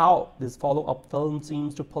in how this follow-up film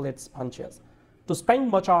seems to pull its punches. To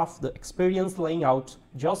spend much of the experience laying out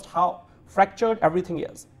just how fractured everything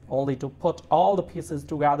is, only to put all the pieces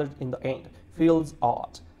together in the end, feels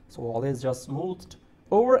odd. So all is just smoothed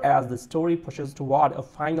over as the story pushes toward a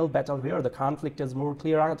final battle where the conflict is more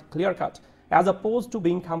clear-cut, as opposed to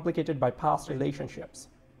being complicated by past relationships.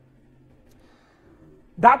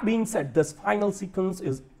 That being said, this final sequence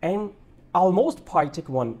is an almost poetic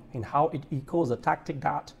one in how it echoes a tactic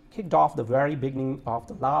that kicked off the very beginning of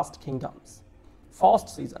The Last Kingdom's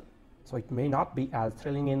first season. So it may not be as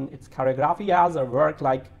thrilling in its choreography as a work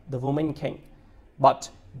like The Woman King, but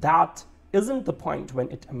that isn't the point when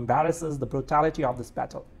it embarrasses the brutality of this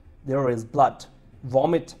battle. There is blood,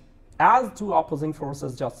 vomit, as two opposing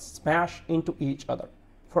forces just smash into each other.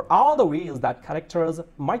 For all the ways that characters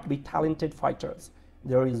might be talented fighters,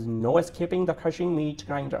 there is no escaping the crushing meat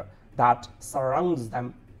grinder that surrounds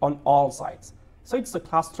them on all sides. So it's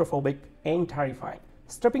claustrophobic and terrifying,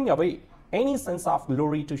 stripping away any sense of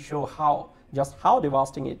glory to show just how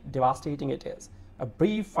devastating it is. A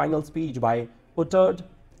brief final speech by Uhtred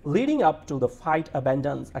leading up to the fight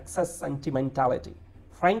abandons excess sentimentality,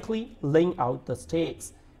 frankly laying out the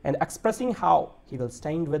stakes and expressing how he will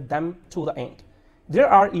stand with them to the end. There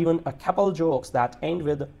are even a couple jokes that end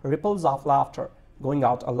with ripples of laughter going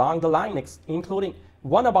out along the line, including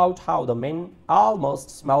one about how the men all must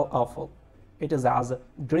smell awful. It is as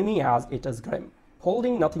grimy as it is grim,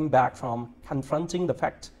 holding nothing back from confronting the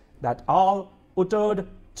fact that all Uhtred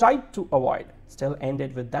tried to avoid still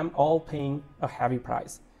ended with them all paying a heavy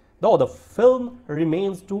price. Though the film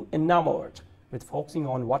remains too enamored with focusing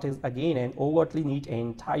on what is again an overtly neat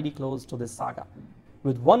and tidy close to this saga,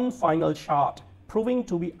 with one final shot proving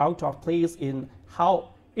to be out of place in how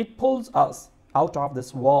it pulls us out of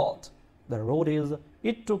this world. The road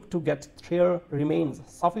it took to get here remains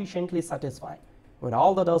sufficiently satisfying. When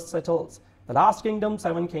all the dust settles, The Last Kingdom,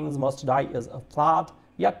 Seven Kings Must Die is a flat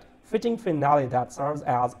yet fitting finale that serves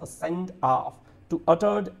as a send-off to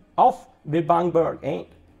Uhtred of Vibangberg and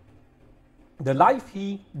the life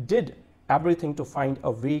he did everything to find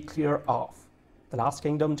a way clear of. The Last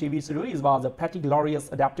Kingdom TV series was a pretty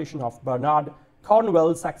glorious adaptation of Bernard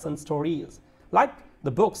Cornwell's Saxon Stories. Like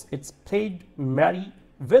the books, it's played merry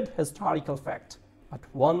with historical fact, but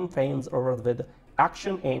one fames over with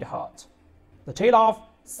action and heart. The tale of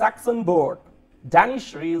Saxon-born,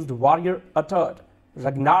 Danish-raised warrior Uhtred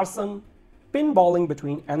Ragnarsson pinballing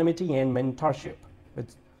between enmity and mentorship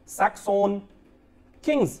with Saxon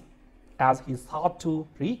kings as he sought to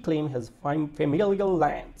reclaim his familial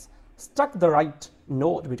lands, struck the right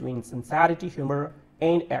note between sincerity, humor,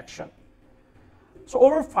 and action. So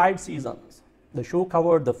over 5 seasons, the show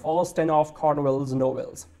covered the first 10 of Cornwell's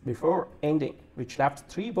novels before ending, which left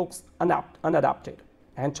 3 books unadapted.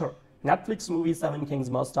 Enter Netflix movie Seven Kings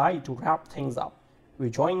Must Die to wrap things up. We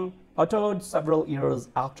join Uhtred several years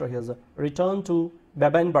after his return to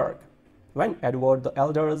Bebbanburg, when Edward the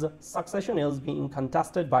Elder's succession is being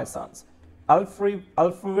contested by sons Alfred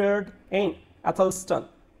and Athelstan,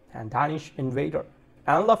 and Danish invader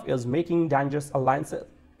Anlaf is making dangerous alliances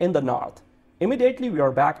in the north. Immediately we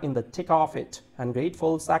are back in the thick of it,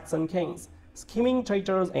 ungrateful Saxon kings, scheming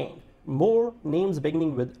traitors, and more names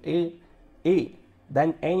beginning with A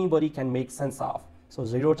than anybody can make sense of. So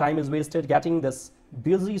zero time is wasted getting this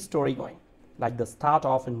busy story going. Like the start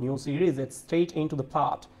of a new series, it's straight into the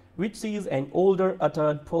plot, which sees an older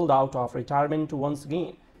Uhtred pulled out of retirement to once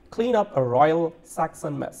again clean up a royal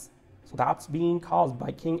Saxon mess. So that's being caused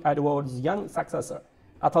by King Edward's young successor,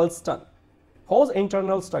 Athelstan, whose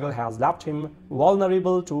internal struggle has left him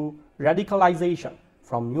vulnerable to radicalization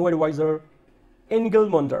from new advisor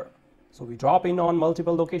Ingilmunder. So we drop in on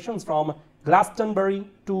multiple locations from Glastonbury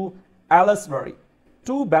to Aylesbury,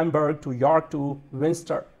 to Bamberg to York to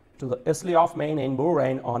Windsor, to the Isle of Man and more,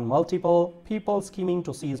 and on multiple people scheming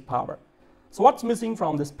to seize power. So what's missing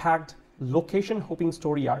from this packed location hopping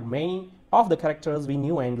story are many of the characters we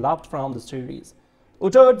knew and loved from the series.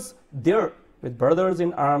 Uhtred's there with brothers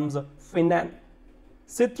in arms Finan,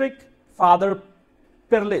 Sihtric, Father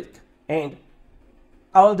Pirlik, and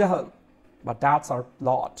Aldhelm, but that's our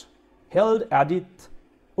lot. Hild Edith,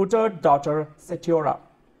 Uhtred daughter Setiora,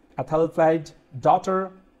 Athelflaed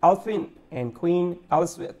daughter Alfin, and Queen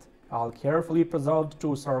Elisabeth, all carefully preserved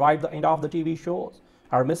to survive the end of the TV shows,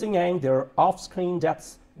 are missing and their off-screen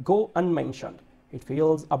deaths go unmentioned. It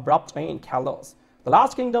feels abrupt and callous. The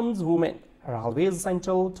Last Kingdom's women are always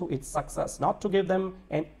central to its success. Not to give them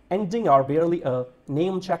an ending or barely a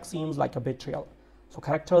name check seems like a betrayal. So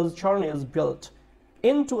characters' churn is built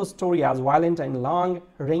into a story as violent and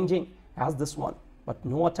long-ranging as this one, but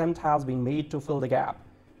no attempt has been made to fill the gap.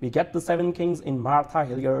 We get the Seven Kings in Martha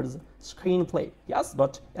Hillier's screenplay, yes,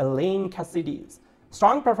 but Elaine Cassidy's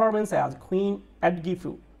strong performance as Queen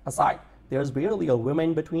Edgifu aside, there's barely a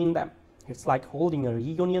woman between them. It's like holding a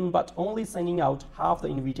reunion but only sending out half the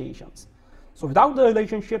invitations. So without the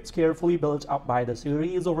relationships carefully built up by the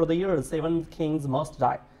series over the years, Seven Kings Must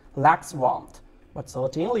Die lacks warmth, but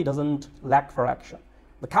certainly doesn't lack for action.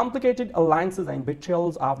 The complicated alliances and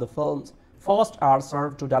betrayals of the films first are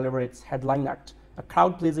served to deliver its headline act, a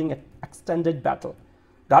crowd-pleasing extended battle.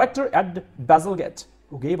 Director Edward Bazalgette,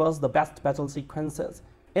 who gave us the best battle sequences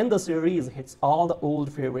in the series, hits all the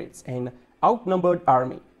old favorites: an outnumbered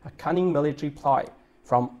army, a cunning military ploy,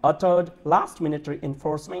 from uttered last-minute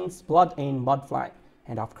reinforcements, blood and mud flying,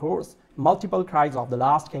 and of course, multiple cries of the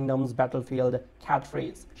Last Kingdom's battlefield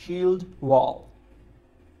catchphrase, shield wall.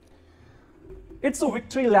 It's a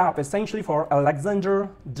victory lap essentially for Alexander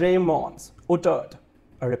Dreymon's Uhtred,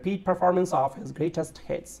 a repeat performance of his greatest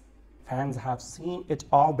hits. Fans have seen it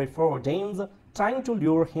all before. Danes trying to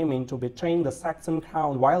lure him into betraying the Saxon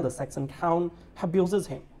crown while the Saxon crown abuses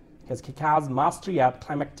him. His kick-ass mastery at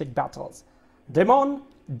climactic battles. Dreymon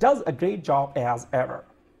does a great job as ever.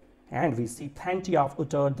 And we see plenty of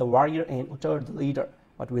Uhtred the warrior and Uhtred the leader,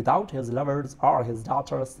 but without his lovers or his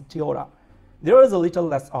daughter Setiora. There is a little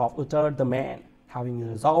less of Uhtred the man, having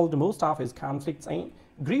resolved most of his conflicts and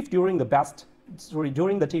grief during the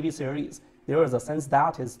TV series. There is a sense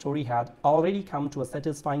that his story had already come to a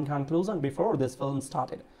satisfying conclusion before this film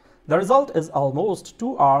started. The result is almost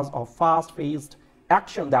 2 hours of fast-paced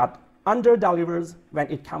action that under-delivers when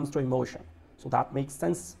it comes to emotion. So that makes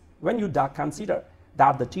sense when you consider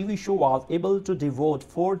that the TV show was able to devote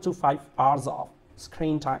 4 to 5 hours of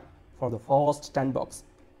screen time for the first 10 books,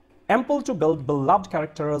 ample to build beloved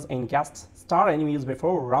characters and guest star enemies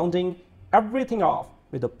before rounding everything off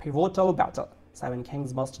with a pivotal battle. Seven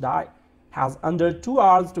Kings Must Die has under 2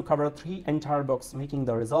 hours to cover 3 entire books, making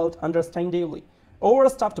the result understandably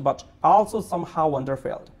overstuffed but also somehow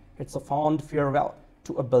underfilled. It's a fond farewell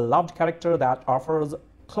to a beloved character that offers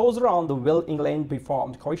closure on the Will England be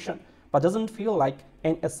formed question, but doesn't feel like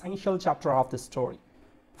an essential chapter of the story.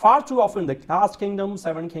 Far too often, The Last Kingdom,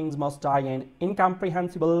 Seven Kings Must Die, an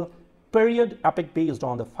incomprehensible period epic based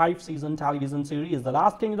on the 5-season television series The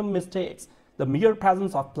Last Kingdom mistakes the mere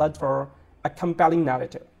presence of blood for a compelling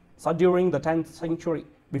narrative. So during the 10th century,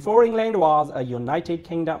 before England was a united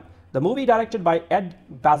kingdom, the movie directed by Ed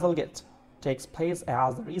Bazalgette takes place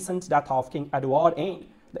as the recent death of King Edward and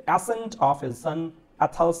the ascent of his son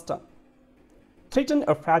Athelstan threatened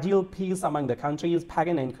a fragile peace among the country's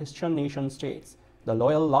pagan and Christian nation-states. The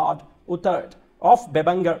loyal Lord Uhtred of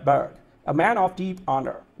Bebbanburg, a man of deep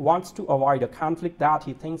honor, wants to avoid a conflict that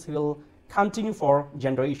he thinks will continue for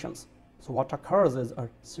generations. So what occurs is a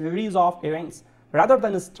series of events rather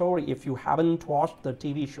than a story if you haven't watched the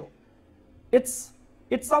TV show. It's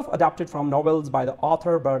itself adapted from novels by the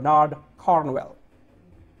author Bernard Cornwell.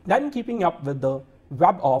 Then keeping up with the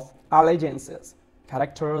web of allegiances,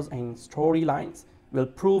 characters and storylines will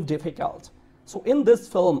prove difficult. So in this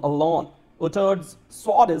film alone, Uhtred's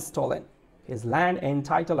sword is stolen, his land and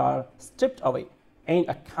title are stripped away, and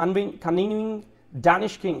a cunning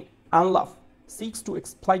Danish king, Anlaf, seeks to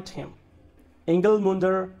exploit him.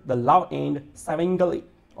 Ingelmunder, the love and Svengali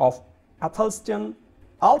of Athelstan,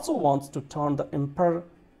 also wants to turn the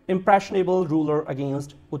impressionable ruler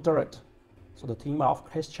against Uhtred. So the theme of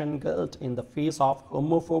Christian guilt in the face of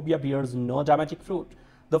homophobia bears no dramatic fruit.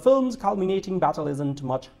 The film's culminating battle isn't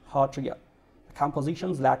much heartier. The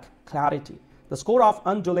compositions lack clarity. The score of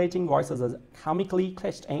undulating voices is comically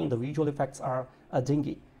cliched and the visual effects are a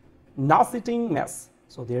dingy, nauseating mess.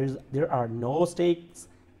 So there are no stakes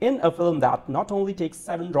in a film that not only takes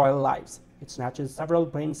 7 royal lives, it snatches several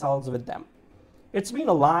brain cells with them. It's been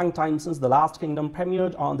a long time since The Last Kingdom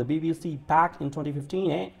premiered on the BBC back in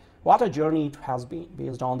 2015, and what a journey it has been.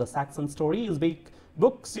 Based on the Saxon Stories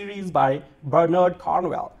book series by Bernard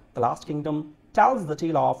Cornwell, The Last Kingdom tells the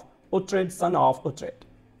tale of Uhtred, son of Uhtred,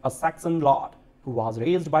 a Saxon lord who was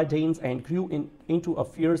raised by Danes and grew into a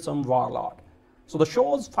fearsome warlord. So the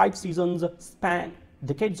show's 5 seasons span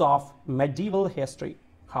decades of medieval history,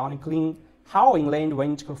 chronicling how England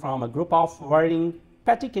went from a group of warring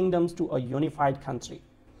petty kingdoms to a unified country.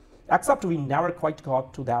 Except we never quite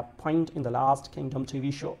got to that point in The Last Kingdom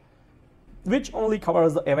TV show, which only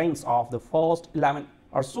covers the events of the first 11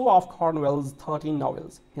 or so of Cornwell's 13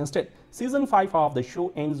 novels. Instead, season 5 of the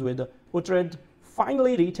show ends with Uhtred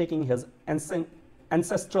finally retaking his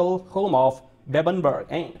ancestral home of Bebbanburg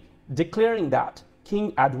and declaring that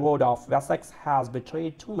King Edward of Wessex has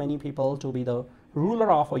betrayed too many people to be the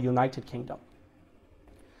ruler of a united kingdom.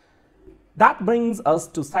 That brings us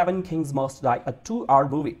to Seven Kings Must Die, a 2-hour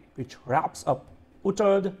movie which wraps up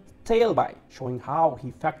Uhtred's tale by showing how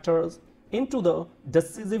he factors into the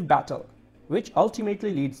decisive battle, which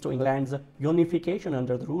ultimately leads to England's unification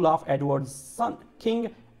under the rule of Edward's son,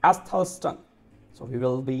 King Athelstan. So we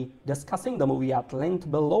will be discussing the movie at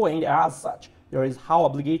length below, and as such, there is how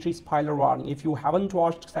obligatory spoiler warning. If you haven't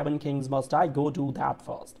watched Seven Kings Must Die, go do that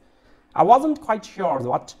first. I wasn't quite sure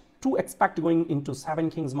what to expect going into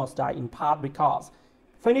Seven Kings Must Die, in part because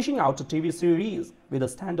finishing out a TV series with a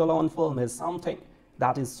standalone film is something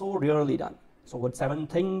that is so rarely done. So would Seven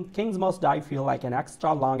Kings Must Die feel like an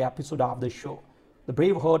extra long episode of the show, the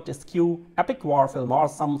Braveheart askew epic war film, or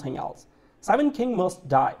something else? Seven Kings Must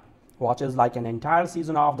Die watches like an entire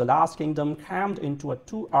season of The Last Kingdom crammed into a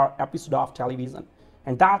 2-hour episode of television.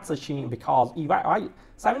 And that's a shame, because while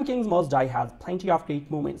Seven Kings Must Die has plenty of great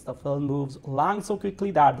moments, the film moves along so quickly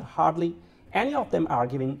that hardly any of them are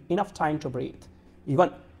given enough time to breathe.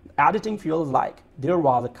 Even editing feels like there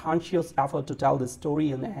was a conscious effort to tell this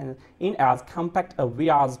story in as compact a way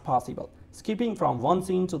as possible, skipping from one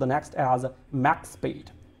scene to the next as max speed.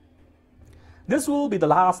 This will be the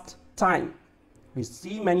last time we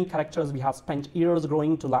see many characters we have spent years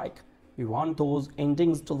growing to like. We want those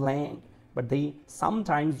endings to land, but they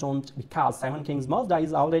sometimes don't, because Seven Kings Must Die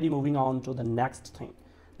is already moving on to the next thing.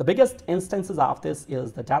 The biggest instances of this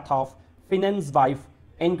is the death of Finan's wife,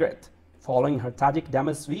 Ingrid. Following her tragic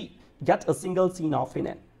demise, we get a single scene of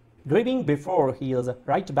Finan grieving before he is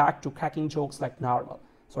right back to cracking jokes like normal.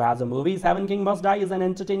 So as a movie, Seven Kings Must Die is an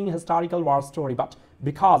entertaining historical war story, but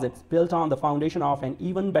because it's built on the foundation of an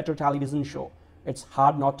even better television show, it's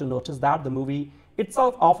hard not to notice that the movie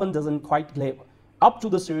itself often doesn't quite live up to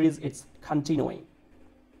the series it's continuing.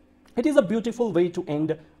 It is a beautiful way to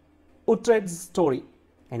end Uhtred's story,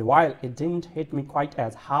 and while it didn't hit me quite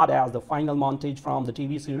as hard as the final montage from the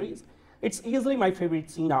TV series, it's easily my favorite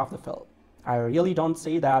scene of the film. I really don't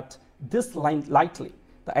say that this line lightly.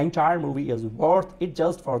 The entire movie is worth it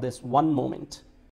just for this one moment.